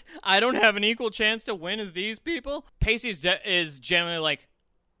 what? I don't have an equal chance to win as these people. Pacey is generally like,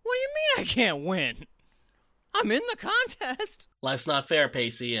 what do you mean I can't win? I'm in the contest. Life's not fair,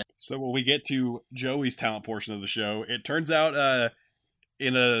 Pacey. So when we get to Joey's talent portion of the show, it turns out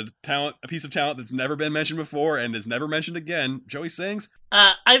in a piece of talent that's never been mentioned before and is never mentioned again, Joey sings.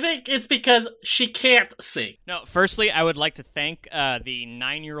 I think it's because she can't sing. No, firstly, I would like to thank the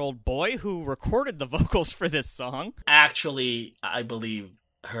 9-year-old boy who recorded the vocals for this song. Actually, I believe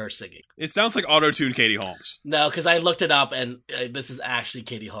her singing. It sounds like auto-tuned Katie Holmes. No, because I looked it up, and this is actually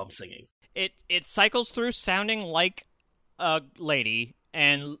Katie Holmes singing. It cycles through sounding like a lady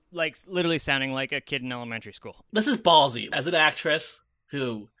and like literally sounding like a kid in elementary school. This is ballsy. As an actress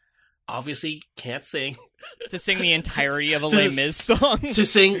who obviously can't sing, to sing the entirety of a Les Mis song. To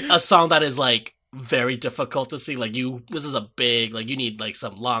sing a song that is like very difficult to sing. Like this is a big, like you need like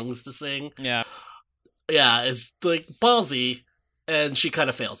some lungs to sing. Yeah. Yeah, it's like ballsy, and she kind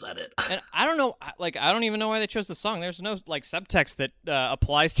of fails at it. And I don't know, like, I don't even know why they chose the song. There's no, like, subtext that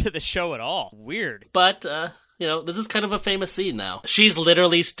applies to the show at all. Weird. But, this is kind of a famous scene now. She's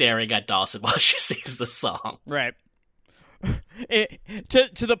literally staring at Dawson while she sings the song. Right.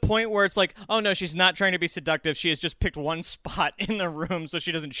 To the point where it's like, oh no, she's not trying to be seductive. She has just picked one spot in the room so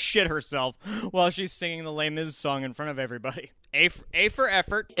she doesn't shit herself while she's singing the Les Mis song in front of everybody. A for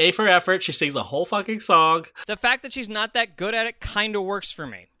effort. A for effort. She sings the whole fucking song. The fact that she's not that good at it kind of works for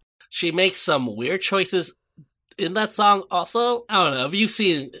me. She makes some weird choices in that song also. I don't know. If you've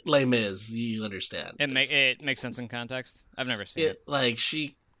seen Les Mis, you understand. It makes sense in context. I've never seen it. Like,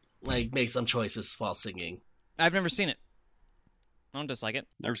 she makes some choices while singing. I've never seen it. I don't dislike it.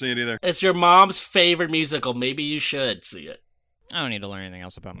 Never seen it either. It's your mom's favorite musical. Maybe you should see it. I don't need to learn anything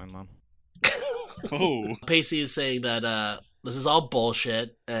else about my mom. Oh. Pacey is saying that this is all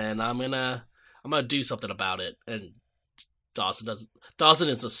bullshit, and I'm gonna do something about it. And Dawson doesn't. Dawson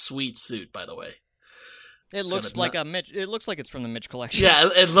is a sweet suit, by the way. It looks like It looks like it's from the Mitch collection. Yeah,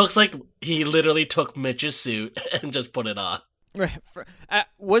 it looks like he literally took Mitch's suit and just put it on. Right.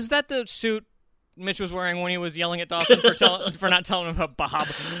 Was that the suit Mitch was wearing when he was yelling at Dawson for not telling him about Bob?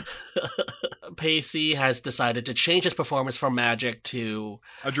 Pacey has decided to change his performance from Magic to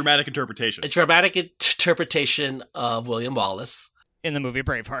a dramatic interpretation. A dramatic interpretation of William Wallace in the movie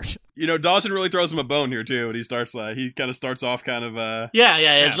Braveheart. Dawson really throws him a bone here too, and he starts he kind of starts off kind of slow.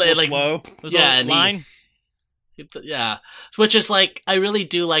 Yeah, line. Yeah, which is like, I really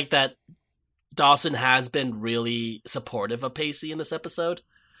do like that Dawson has been really supportive of Pacey in this episode,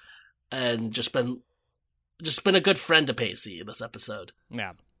 and just been a good friend to Pacey in this episode.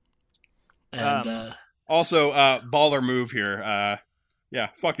 Yeah. And also, baller move here. Yeah,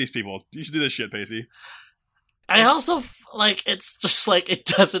 fuck these people. You should do this shit, Pacey. I also it's just like it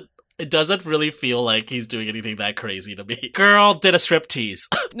doesn't really feel like he's doing anything that crazy to me. Girl did a striptease.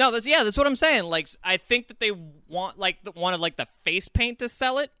 No, that's what I'm saying. Like, I think that they wanted the face paint to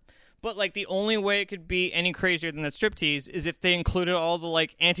sell it, but like the only way it could be any crazier than the striptease is if they included all the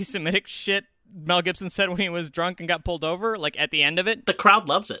like anti-Semitic shit Mel Gibson said when he was drunk and got pulled over, like at the end of it. The crowd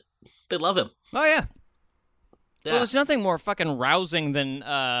loves it. They love him. Oh yeah. Yeah. Well, there's nothing more fucking rousing than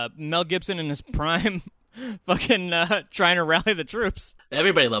Mel Gibson in his prime fucking trying to rally the troops.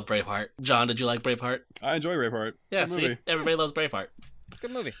 Everybody loved Braveheart. John, did you like Braveheart? I enjoy Braveheart. Yeah, good movie. Everybody loves Braveheart. It's a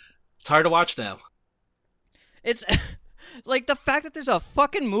good movie. It's hard to watch now. It's like the fact that there's a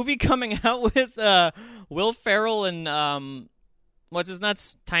fucking movie coming out with Will Ferrell and what's his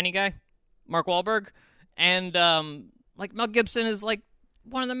nuts? Tiny guy? Mark Wahlberg. And like Mel Gibson is like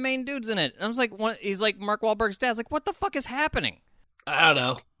one of the main dudes in it. And I was like, he's like Mark Wahlberg's dad. I was like, what the fuck is happening? I don't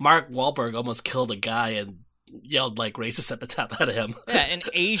know. Mark Wahlberg almost killed a guy and yelled like racist epithet at him. Yeah, an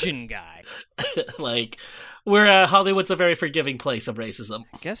Asian guy. Like, Hollywood's a very forgiving place of racism.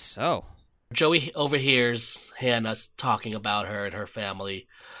 I guess so. Joey overhears Hannah talking about her and her family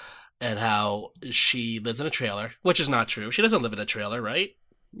and how she lives in a trailer, which is not true. She doesn't live in a trailer, right?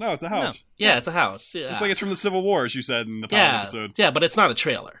 No, it's a house. No. Yeah, it's a house. Yeah. It's like it's from the Civil War, as you said in the pilot episode. Yeah, but it's not a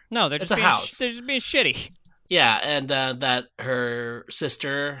trailer. No, it's a house. They're just being shitty. Yeah, and that her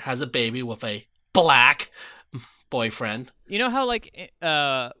sister has a baby with a black boyfriend. You know how like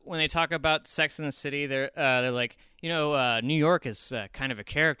when they talk about Sex in the City, they're like, New York is kind of a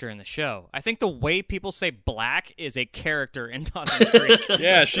character in the show. I think the way people say black is a character in Dawson's Creek.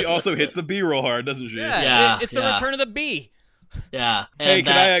 Yeah, she also hits the B real hard, doesn't she? Yeah, it's the return of the B. Yeah. Hey,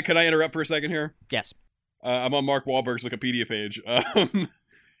 can I interrupt for a second here? Yes. I'm on Mark Wahlberg's Wikipedia page.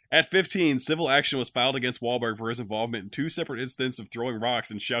 At 15, civil action was filed against Wahlberg for his involvement in 2 separate incidents of throwing rocks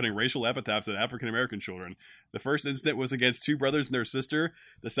and shouting racial epithets at African-American children. The first incident was against 2 brothers and their sister.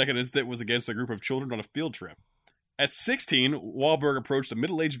 The second incident was against a group of children on a field trip. At 16, Wahlberg approached a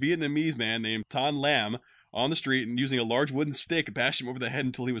middle-aged Vietnamese man named Tan Lam on the street and using a large wooden stick bashed him over the head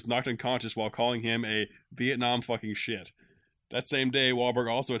until he was knocked unconscious while calling him a Vietnam fucking shit. That same day, Wahlberg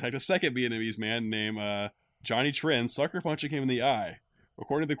also attacked a second Vietnamese man named Johnny Trin, sucker punching him in the eye.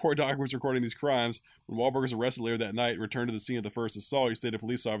 According to the court documents recording these crimes, when Wahlberg was arrested later that night and returned to the scene of the first assault, he stated to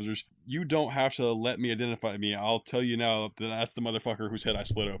police officers, "You don't have to let me identify me. I'll tell you now that that's the motherfucker whose head I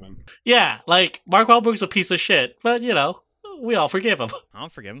split open." Yeah, like, Mark Wahlberg's a piece of shit, but, we all forgive him. I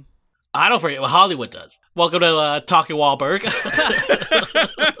don't forgive him. I don't forgive him. Hollywood does. Welcome to Talking Wahlberg.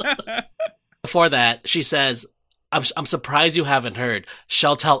 Before that, she says, I'm surprised you haven't heard.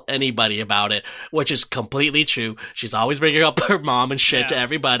 She'll tell anybody about it, which is completely true. She's always bringing up her mom and shit to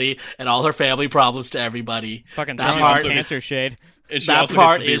everybody and all her family problems to everybody. Fucking that throwing cancer shade. And she That also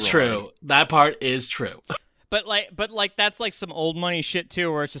part gets is the B-roll. true. That part is true. But that's like some old money shit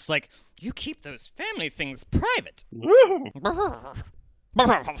too, where it's just like, you keep those family things private. Woo!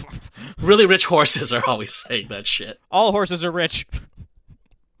 Really rich horses are always saying that shit. All horses are rich.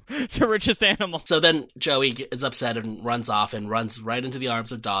 It's the richest animal. So then Joey is upset and runs off and runs right into the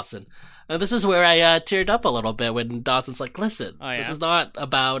arms of Dawson. And this is where I teared up a little bit when Dawson's like, listen, this is not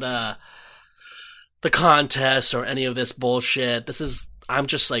about the contest or any of this bullshit. I'm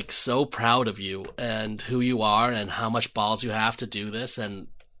just like so proud of you and who you are and how much balls you have to do this. And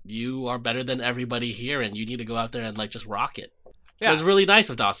you are better than everybody here and you need to go out there and like just rock it. Yeah. It was really nice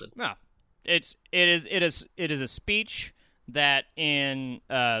of Dawson. No, it is a speech that in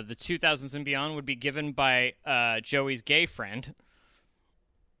the 2000s and beyond would be given by Joey's gay friend,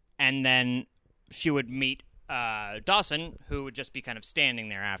 and then she would meet Dawson, who would just be kind of standing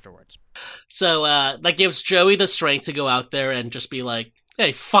there afterwards. So that gives Joey the strength to go out there and just be like,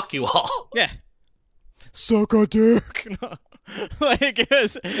 hey, fuck you all. Yeah. Suck a dick. No. Like,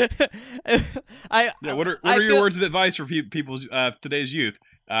 what are your words of advice for people's today's youth?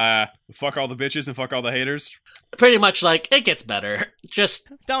 Fuck all the bitches and fuck all the haters. Pretty much like it gets better. Just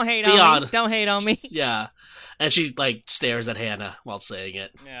don't hate on me. Don't hate on me. Yeah, and she like stares at Hannah while saying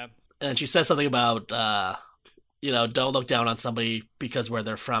it. Yeah, and she says something about don't look down on somebody because where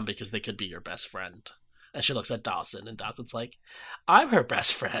they're from because they could be your best friend. And she looks at Dawson, and Dawson's like, "I'm her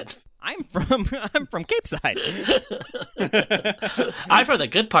best friend. I'm from Cape Side. I'm from the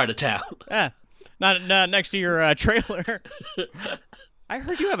good part of town. Yeah, not next to your trailer." I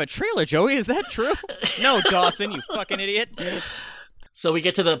heard you have a trailer, Joey. Is that true? No, Dawson, you fucking idiot. So we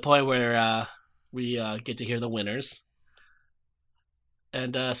get to the point where we get to hear the winners.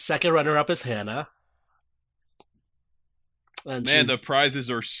 And second runner-up is Hannah. And man, the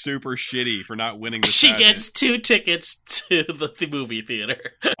prizes are super shitty for not winning this She pageant. gets 2 tickets to the movie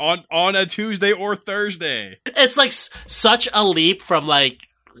theater. on a Tuesday or Thursday. It's like such a leap from like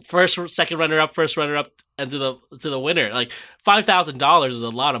second runner-up, first runner-up, and to the winner. Like $5,000 is a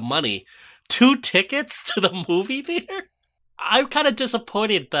lot of money. 2 tickets to the movie theater? I'm kind of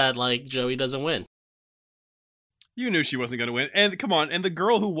disappointed that like Joey doesn't win. You knew she wasn't going to win. And come on, and the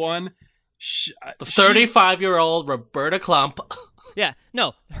girl who won, the 35-year-old Roberta Klump. Yeah,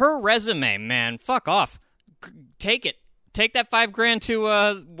 no, her resume, man, fuck off. Take it. Take that $5,000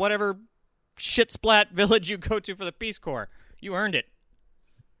 to whatever shit splat village you go to for the Peace Corps. You earned it.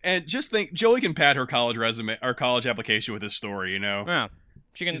 And just think, Joey can pad her college resume or college application with this story, you know? Yeah,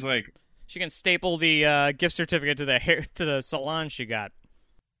 she can staple the gift certificate to the salon she got.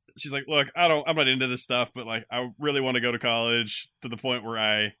 She's like, look, I'm not into this stuff, but like, I really want to go to college to the point where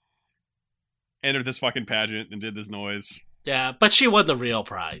I entered this fucking pageant and did this noise. Yeah, but she won the real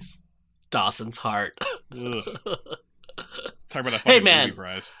prize. Dawson's heart. Ugh. Talk about a fucking movie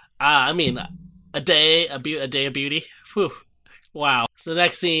prize. I mean, a day of beauty. Whew. Wow. So the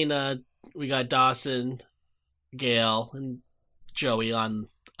next scene, we got Dawson, Gail, and Joey on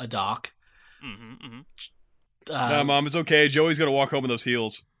a dock. Nah, Mom, it's okay. Joey's gonna walk home in those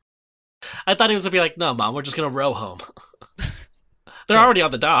heels. I thought he was gonna be like, no, Mom, we're just gonna row home. They're already on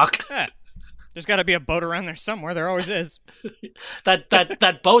the dock. Yeah. There's got to be a boat around there somewhere. There always is.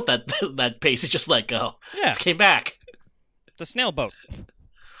 that boat that Pacey just let go. Yeah. Just came back. The snail boat.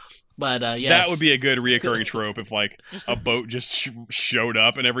 But yes. That would be a good reoccurring trope if like a boat just showed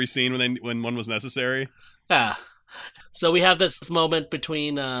up in every scene when one was necessary. Yeah. So we have this moment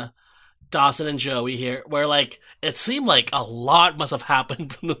between Dawson and Joey here where like it seemed like a lot must have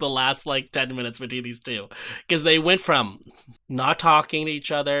happened in the last like 10 minutes between these two, because they went from not talking to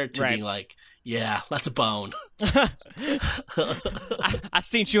each other to being like, yeah, let's bone. I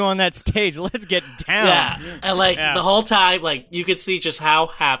seen you on that stage. Let's get down. Yeah, and like the whole time, like you could see just how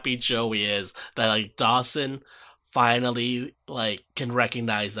happy Joey is that like Dawson finally like can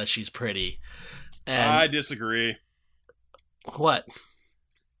recognize that she's pretty. And I disagree. What?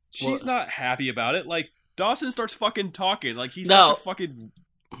 She's not happy about it. Like Dawson starts fucking talking. Like he's such a fucking.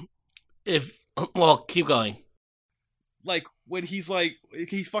 Keep going. Like when he's like,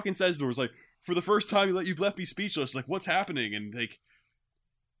 he fucking says to her, like, for the first time you've left me speechless. Like, what's happening? And like,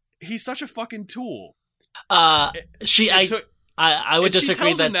 he's such a fucking tool. I would disagree. She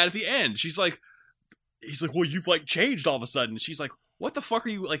tells him that at the end. She's like, he's like, well, you've like changed all of a sudden. She's like, what the fuck are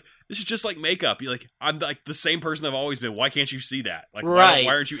you like? This is just like makeup. You're like, I'm like the same person I've always been. Why can't you see that? Like, right?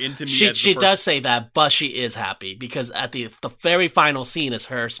 Why aren't you into me? She does say that, but she is happy because at the very final scene is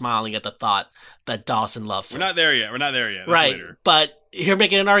her smiling at the thought that Dawson loves her. We're not there yet. That's right? Later. But you're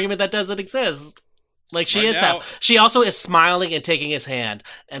making an argument that doesn't exist. Like she is now, happy. She also is smiling and taking his hand,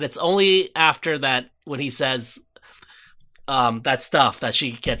 and it's only after that when he says, that stuff that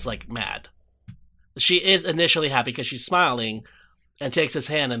she gets like mad. She is initially happy because she's smiling and takes his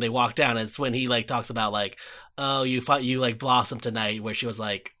hand and they walk down. And it's when he like talks about like, oh, you like blossomed tonight, where she was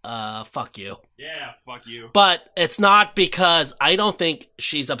like, fuck you. Yeah, fuck you. But it's not because I don't think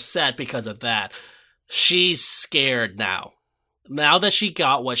she's upset because of that. She's scared now. Now that she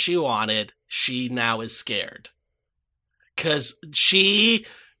got what she wanted, she now is scared. Because she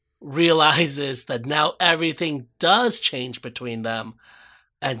realizes that now everything does change between them,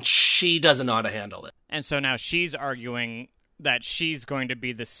 and she doesn't know how to handle it. And so now she's arguing that she's going to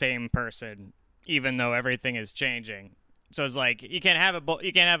be the same person, even though everything is changing. So it's like you can't have it.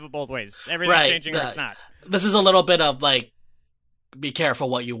 You can't have it both ways. Everything's changing, or it's not. This is a little bit of like, be careful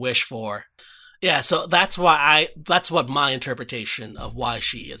what you wish for. Yeah, so that's what my interpretation of why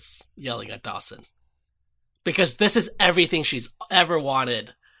she is yelling at Dawson. Because this is everything she's ever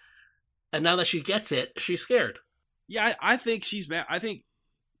wanted. And now that she gets it, she's scared. Yeah, I think she's mad. I think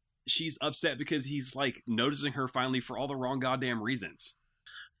she's upset because he's like noticing her finally for all the wrong goddamn reasons.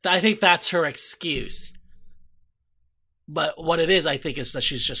 I think that's her excuse. But what it is, I think, is that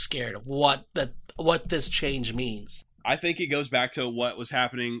she's just scared of what this change means. I think it goes back to what was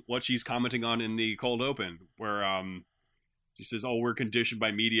happening, what she's commenting on in the cold open, where she says, "Oh, we're conditioned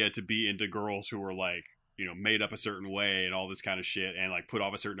by media to be into girls who are like, you know, made up a certain way and all this kind of shit, and like put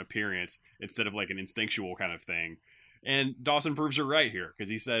off a certain appearance instead of like an instinctual kind of thing." And Dawson proves her right here because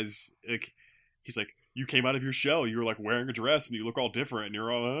he says, like, he's like, "You came out of your shell. You were like wearing a dress and you look all different, and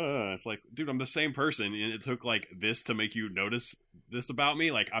you're all." It's like, dude, I'm the same person, and it took like this to make you notice this about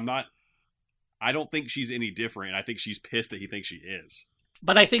me. Like, I don't think she's any different. I think she's pissed that he thinks she is.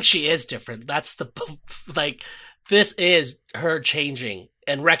 But I think she is different. That's like, this is her changing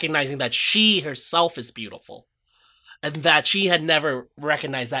and recognizing that she herself is beautiful. And that she had never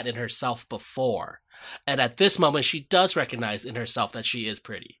recognized that in herself before. And at this moment, she does recognize in herself that she is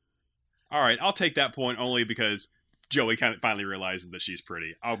pretty. All right, I'll take that point only because Joey kind of finally realizes that she's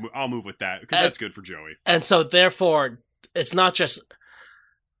pretty. I'll move with that because that's good for Joey. And so therefore, it's not just...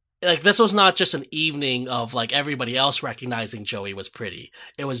 like, this was not just an evening of, like, everybody else recognizing Joey was pretty.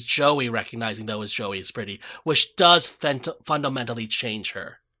 It was Joey recognizing that Joey is pretty, which does fundamentally change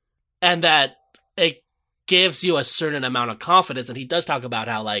her. And that it gives you a certain amount of confidence, and he does talk about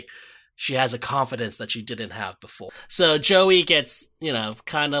how, like, she has a confidence that she didn't have before. So Joey gets, you know,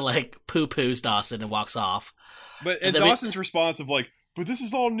 kind of, like, poo-poos Dawson and walks off. And Dawson's response of, like, "But this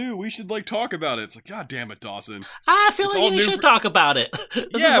is all new. We should like talk about it." It's like, God damn it, Dawson. I feel like you should talk about it. But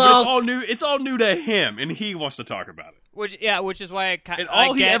it's all new. It's all new to him, and he wants to talk about it. Which is why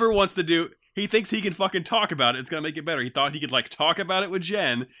he ever wants to do, he thinks he can fucking talk about it. It's gonna make it better. He thought he could like talk about it with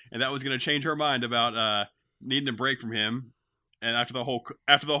Jen, and that was gonna change her mind about needing a break from him. And after the whole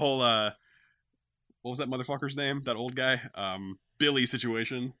what was that motherfucker's name? That old guy, Billy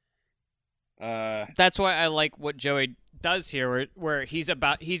situation. That's why I like what Joey does here, where he's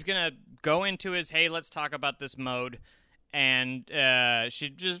gonna go into his, hey, let's talk about this mode, and she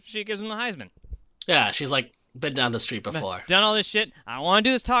gives him the Heisman. Yeah, she's like, been down the street before, done all this shit. I don't want to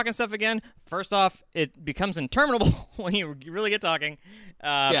do this talking stuff again. First off, it becomes interminable when you really get talking.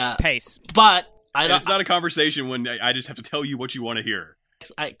 Pace, but it's not a conversation when I just have to tell you what you want to hear.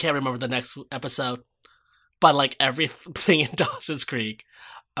 I can't remember the next episode, but like everything in Dawson's Creek,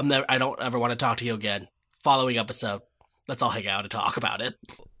 I don't ever want to talk to you again. Following episode, let's all hang out and talk about it.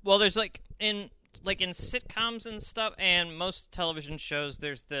 Well, there's like in sitcoms and stuff, and most television shows,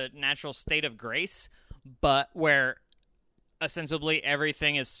 there's the natural state of grace, but where ostensibly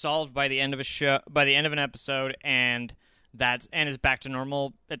everything is solved by the end of a show, by the end of an episode, and is back to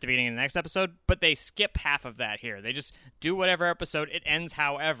normal at the beginning of the next episode. But they skip half of that here. They just do whatever episode it ends,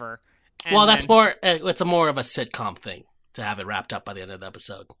 however. Well, that's more. It's more of a sitcom thing to have it wrapped up by the end of the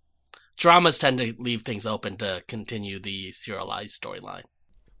episode. Dramas tend to leave things open to continue the serialized storyline.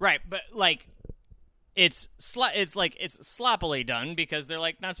 Right, but like it's sloppily done because they're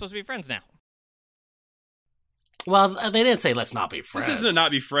like not supposed to be friends now. Well, they didn't say let's not be friends. This isn't a not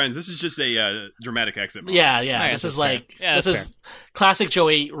be friends. This is just a dramatic exit moment. Yeah. Right, this is like this is classic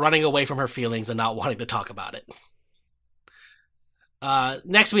Joey running away from her feelings and not wanting to talk about it.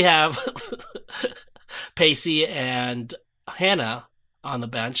 Next we have Pacey and Hannah on the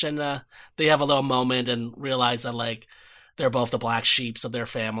bench, and they have a little moment and realize that like they're both the black sheeps of their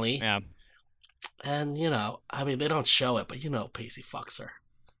family. Yeah. And you know, I mean, they don't show it, but you know, Pacey fucks her.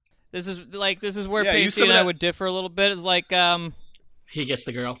 This is where Pacey and I would differ a little bit. It's like he gets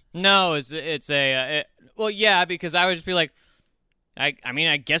the girl. No, well, yeah, because I would just be like, I mean,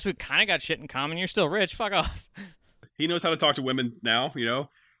 I guess we kind of got shit in common. You're still rich. Fuck off. He knows how to talk to women now. You know,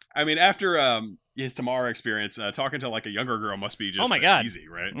 I mean, after his Tamara experience, talking to like a younger girl must be just Oh my God. easy,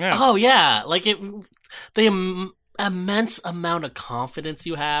 right? Yeah. Oh yeah, like immense amount of confidence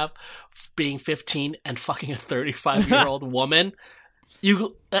you have being 15 and fucking a 35-year-old woman.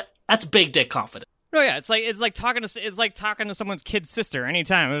 That's big dick confidence. Oh yeah, it's like talking to someone's kid's sister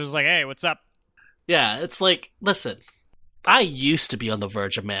anytime. It's just like, hey, what's up? Yeah, it's like, listen, I used to be on the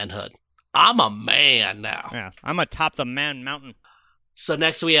verge of manhood. I'm a man now. Yeah, I'm atop the man mountain. So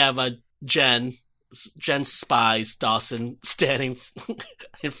next we have Jen. Jen spies Dawson standing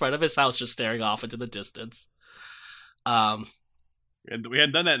in front of his house, just staring off into the distance. We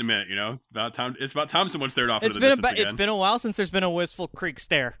hadn't done that in a minute, you know. It's about time. It's about time someone stared off into the distance again. It's been a while since there's been a Wistful Creek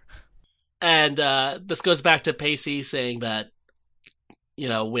stare. And this goes back to Pacey saying that, you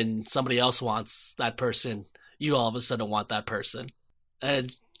know, when somebody else wants that person, you all of a sudden want that person.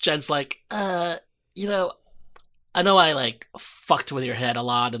 And Jen's like, you know I like fucked with your head a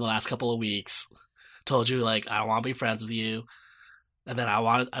lot in the last couple of weeks. Told you like I want to be friends with you, and then I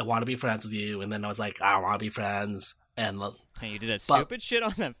want to be friends with you, and then I was like I want to be friends, and you did that stupid shit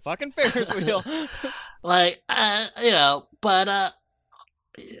on that fucking Ferris wheel. Like you know, but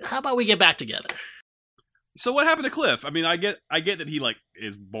how about we get back together? So what happened to Cliff? I mean, I get that he like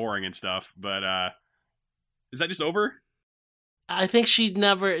is boring and stuff, but is that just over? I think she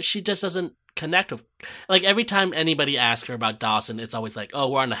just doesn't connect with, like, every time anybody asks her about Dawson, it's always like, oh,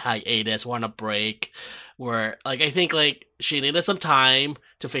 we're on a hiatus, we're on a break, we're like, I think like she needed some time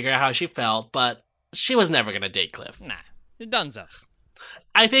to figure out how she felt, but she was never gonna date Cliff. Nah, done so.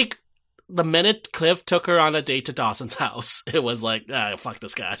 I think the minute Cliff took her on a date to Dawson's house, it was like, fuck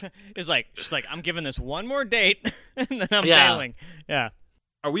this guy. It's like, she's like, I'm giving this one more date, and then I'm Yeah. bailing. Yeah.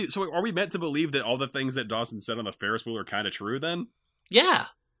 Are we meant to believe that all the things that Dawson said on the Ferris wheel are kind of true then? Yeah.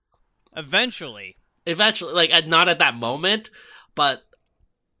 Eventually, like, not at that moment, but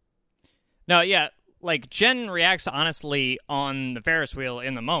no, yeah, like Jen reacts honestly on the Ferris wheel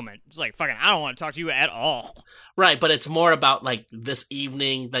in the moment. It's like, fucking, I don't want to talk to you at all. right, but it's more about like this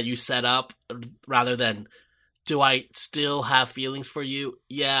evening that you set up rather than, do I still have feelings for you?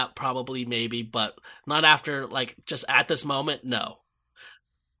 Yeah, probably, maybe, but not after, like, just at this moment, no.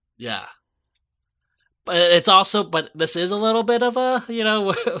 Yeah. But it's also, but this is a little bit of a, you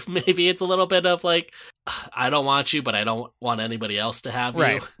know, maybe it's a little bit of like, I don't want you, but I don't want anybody else to have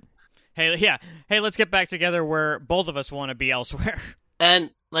Right. you. Hey, yeah. Hey, let's get back together where both of us want to be elsewhere. And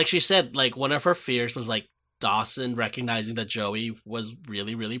like she said, like, one of her fears was like Dawson recognizing that Joey was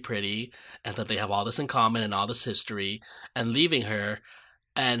really, really pretty and that they have all this in common and all this history, and leaving her,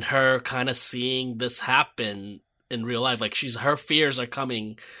 and her kind of seeing this happen in real life. Like, her fears are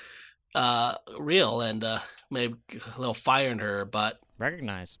coming real, and maybe a little fire in her, but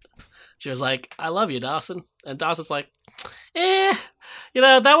Recognize. she was like, I love you, Dawson. And Dawson's like, you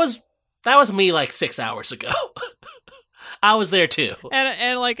know, that was me like 6 hours ago. I was there too.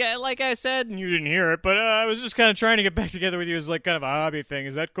 And like I said, and you didn't hear it, but I was just kind of trying to get back together with you as like kind of a hobby thing.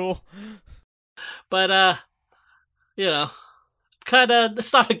 Is that cool? But you know,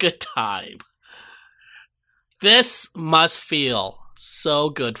 it's not a good time. This must feel so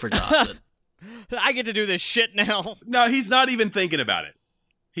good for Dawson. I get to do this shit now. No, he's not even thinking about it.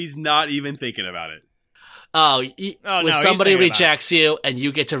 He's not even thinking about it. When no, somebody he's thinking about rejects you and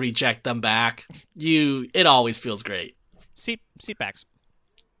you get to reject them back, it always feels great. Seat backs.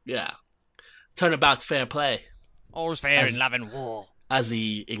 Yeah. Turnabout's fair play, All's fair As- in love and war. as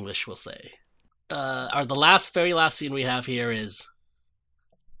the English will say. The very last scene we have here is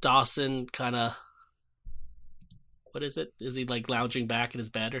Dawson kind of, what is it? Is he like lounging back in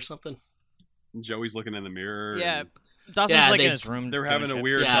his bed or something? Joey's looking in the mirror. Yeah. and Dawson's Yeah, like they- in his room. they're doing having a shit.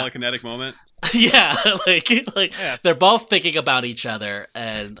 weird Yeah. telekinetic moment. Yeah, like Yeah. they're both thinking about each other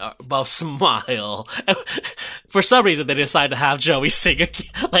and both smile. For some reason, they decide to have Joey sing,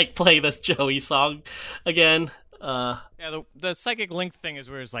 like play this Joey song again. Yeah, the psychic link thing is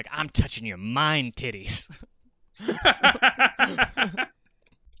where it's like, I'm touching your mind titties.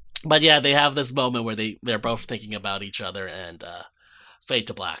 But yeah, they have this moment where they're both thinking about each other and fade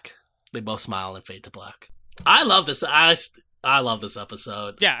to black. They both smile and fade to black. I love this. I love this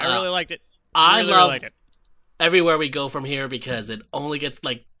episode. Yeah, I really liked it. I really love like it. everywhere we go from here because it only gets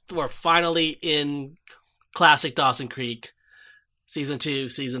like we're finally in classic Dawson Creek, season 2,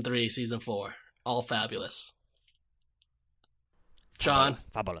 season 3, season 4, all fabulous. John,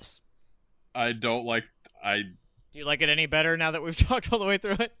 Fabulous. I don't like. Do you like it any better now that we've talked all the way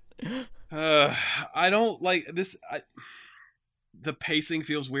through it? I don't like this. The pacing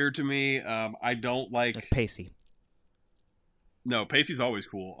feels weird to me. I don't like. Pacey. No, Pacey's always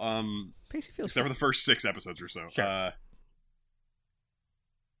cool. Pacey feels Except for the first 6 episodes or so. Sure.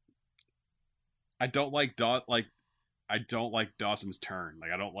 I don't like I don't like Dawson's turn.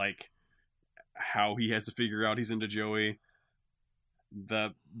 Like I don't like how he has to figure out he's into Joey.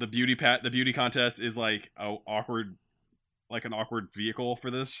 The beauty contest is like an awkward vehicle for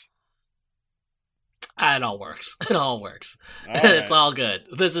this. It all works. It all works. All right. It's all good.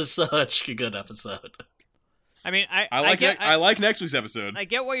 This is such a good episode. I mean, I like next week's episode. I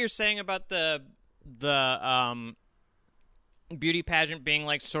get what you're saying about the beauty pageant being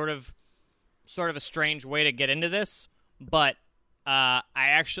like sort of a strange way to get into this, but I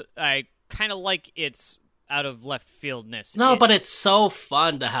kind of like its out of left fieldness. No, but it's so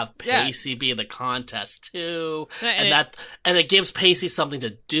fun to have Pacey be in the contest too, and it gives Pacey something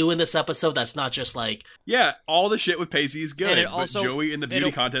to do in this episode. That's not just like all the shit with Pacey is good, but Joey in the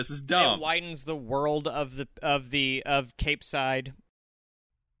beauty contest is dumb. It widens the world of Cape Side,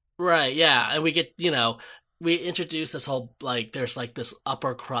 right? Yeah, and we get we introduce this whole like there's like this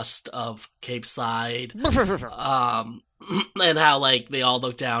upper crust of Cape Side, and how like they all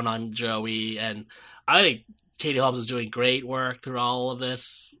look down on Joey, and I think Katie Holmes is doing great work through all of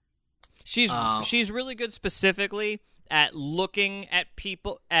this. She's really good specifically at looking at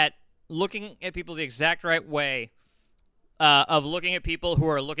people the exact right way, of looking at people who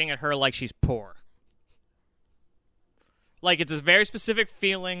are looking at her like she's poor. Like it's a very specific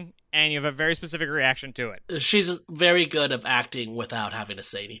feeling, and you have a very specific reaction to it. She's very good at acting without having to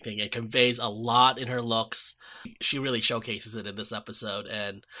say anything. It conveys a lot in her looks. She really showcases it in this episode,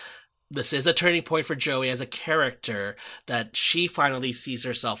 and this is a turning point for Joey as a character, that she finally sees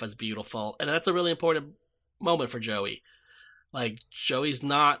herself as beautiful. And that's a really important moment for Joey. Like, Joey's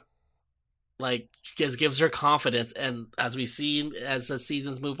not, like, gives her confidence. And as we see, as the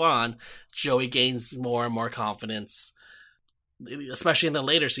seasons move on, Joey gains more and more confidence. Especially in the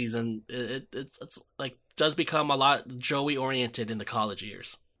later season, it's like, does become a lot Joey-oriented in the college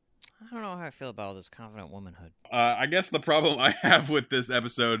years. I don't know how I feel about all this confident womanhood. I guess the problem I have with this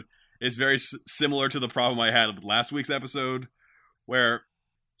episode is very similar to the problem I had with last week's episode, where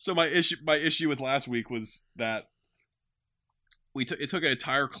my issue with last week was that it took an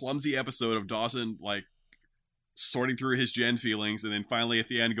entire clumsy episode of Dawson like sorting through his Jen feelings, and then finally at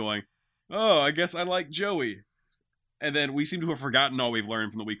the end going, "Oh, I guess I like Joey," and then we seem to have forgotten all we've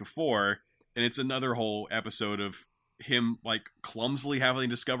learned from the week before, and it's another whole episode of him like clumsily having to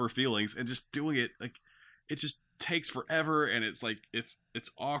discover feelings and just doing it like it just takes forever, and it's like it's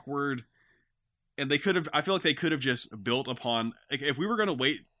awkward. And I feel like they could have just built upon, like, if we were going to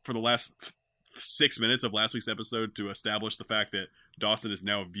wait for the last 6 minutes of last week's episode to establish the fact that Dawson is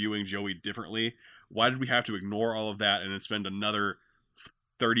now viewing Joey differently, why did we have to ignore all of that and then spend another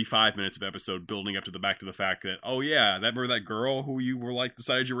 35 minutes of episode building up to the fact that, oh yeah, remember that girl who you were like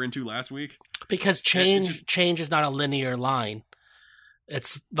decided you were into last week? Because change is not a linear line.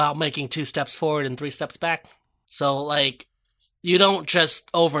 It's about making 2 steps forward and 3 steps back. So, like, you don't just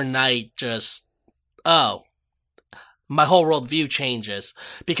overnight my whole worldview changes.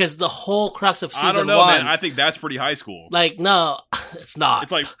 Because the whole crux of season 1... I don't know, man. I think that's pretty high school. Like, no, it's not.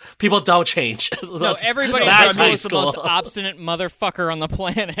 It's like... People don't change. No, everybody knows the most obstinate motherfucker on the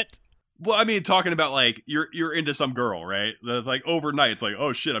planet. Well, I mean, talking about, like, you're into some girl, right? Like, overnight, it's like,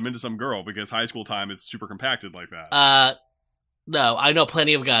 oh shit, I'm into some girl, because high school time is super compacted like that. No, I know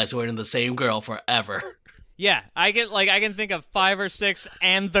plenty of guys who are into the same girl forever. Yeah, I can think of 5 or 6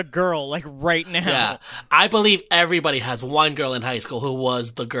 and the girl, like, right now. Yeah, I believe everybody has one girl in high school who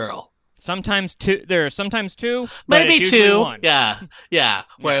was the girl. Sometimes 2. There are sometimes 2. Maybe 2. 1. Yeah.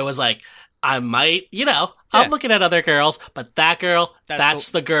 Where it was like, I might, I'm looking at other girls, but that girl,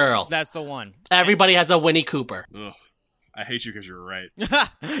 that's the girl. That's the one. Everybody has a Winnie Cooper. Ugh. I hate you because you're right.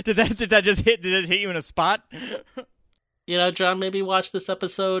 Did that hit you in a spot? John, maybe watch this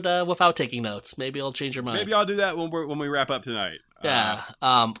episode without taking notes. Maybe it'll change your mind. Maybe I'll do that when we wrap up tonight. Yeah,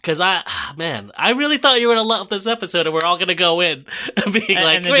 because I really thought you were gonna love this episode, and we're all gonna go in being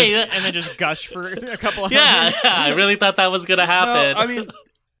and then just gush for a couple of yeah, I really thought that was gonna happen. No, I mean,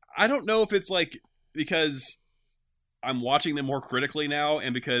 I don't know if it's like because I'm watching them more critically now,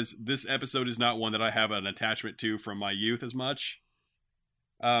 and because this episode is not one that I have an attachment to from my youth as much.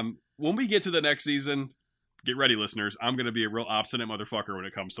 When we get to the next season. Get ready, listeners. I'm going to be a real obstinate motherfucker when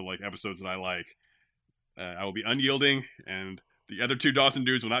it comes to like episodes that I like. I will be unyielding, and the other 2 Dawson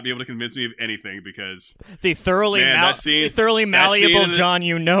dudes will not be able to convince me of anything because the thoroughly malleable John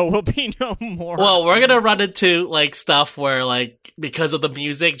will be no more. Well, we're going to run into like stuff where like because of the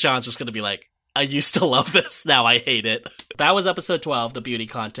music, John's just going to be like, I used to love this, now I hate it. That was episode 12, the beauty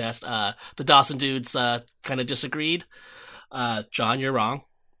contest. The Dawson dudes kind of disagreed. John, you're wrong.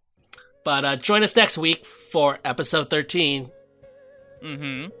 But join us next week for episode 13,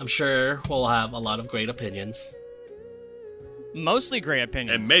 Mm-hmm. I'm sure we'll have a lot of great opinions. Mostly great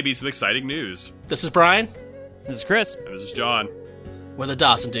opinions. And maybe some exciting news. This is Brian. This is Chris. And this is John. We're the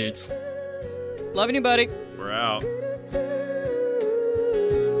Dawson Dudes. Loving you, buddy. We're out.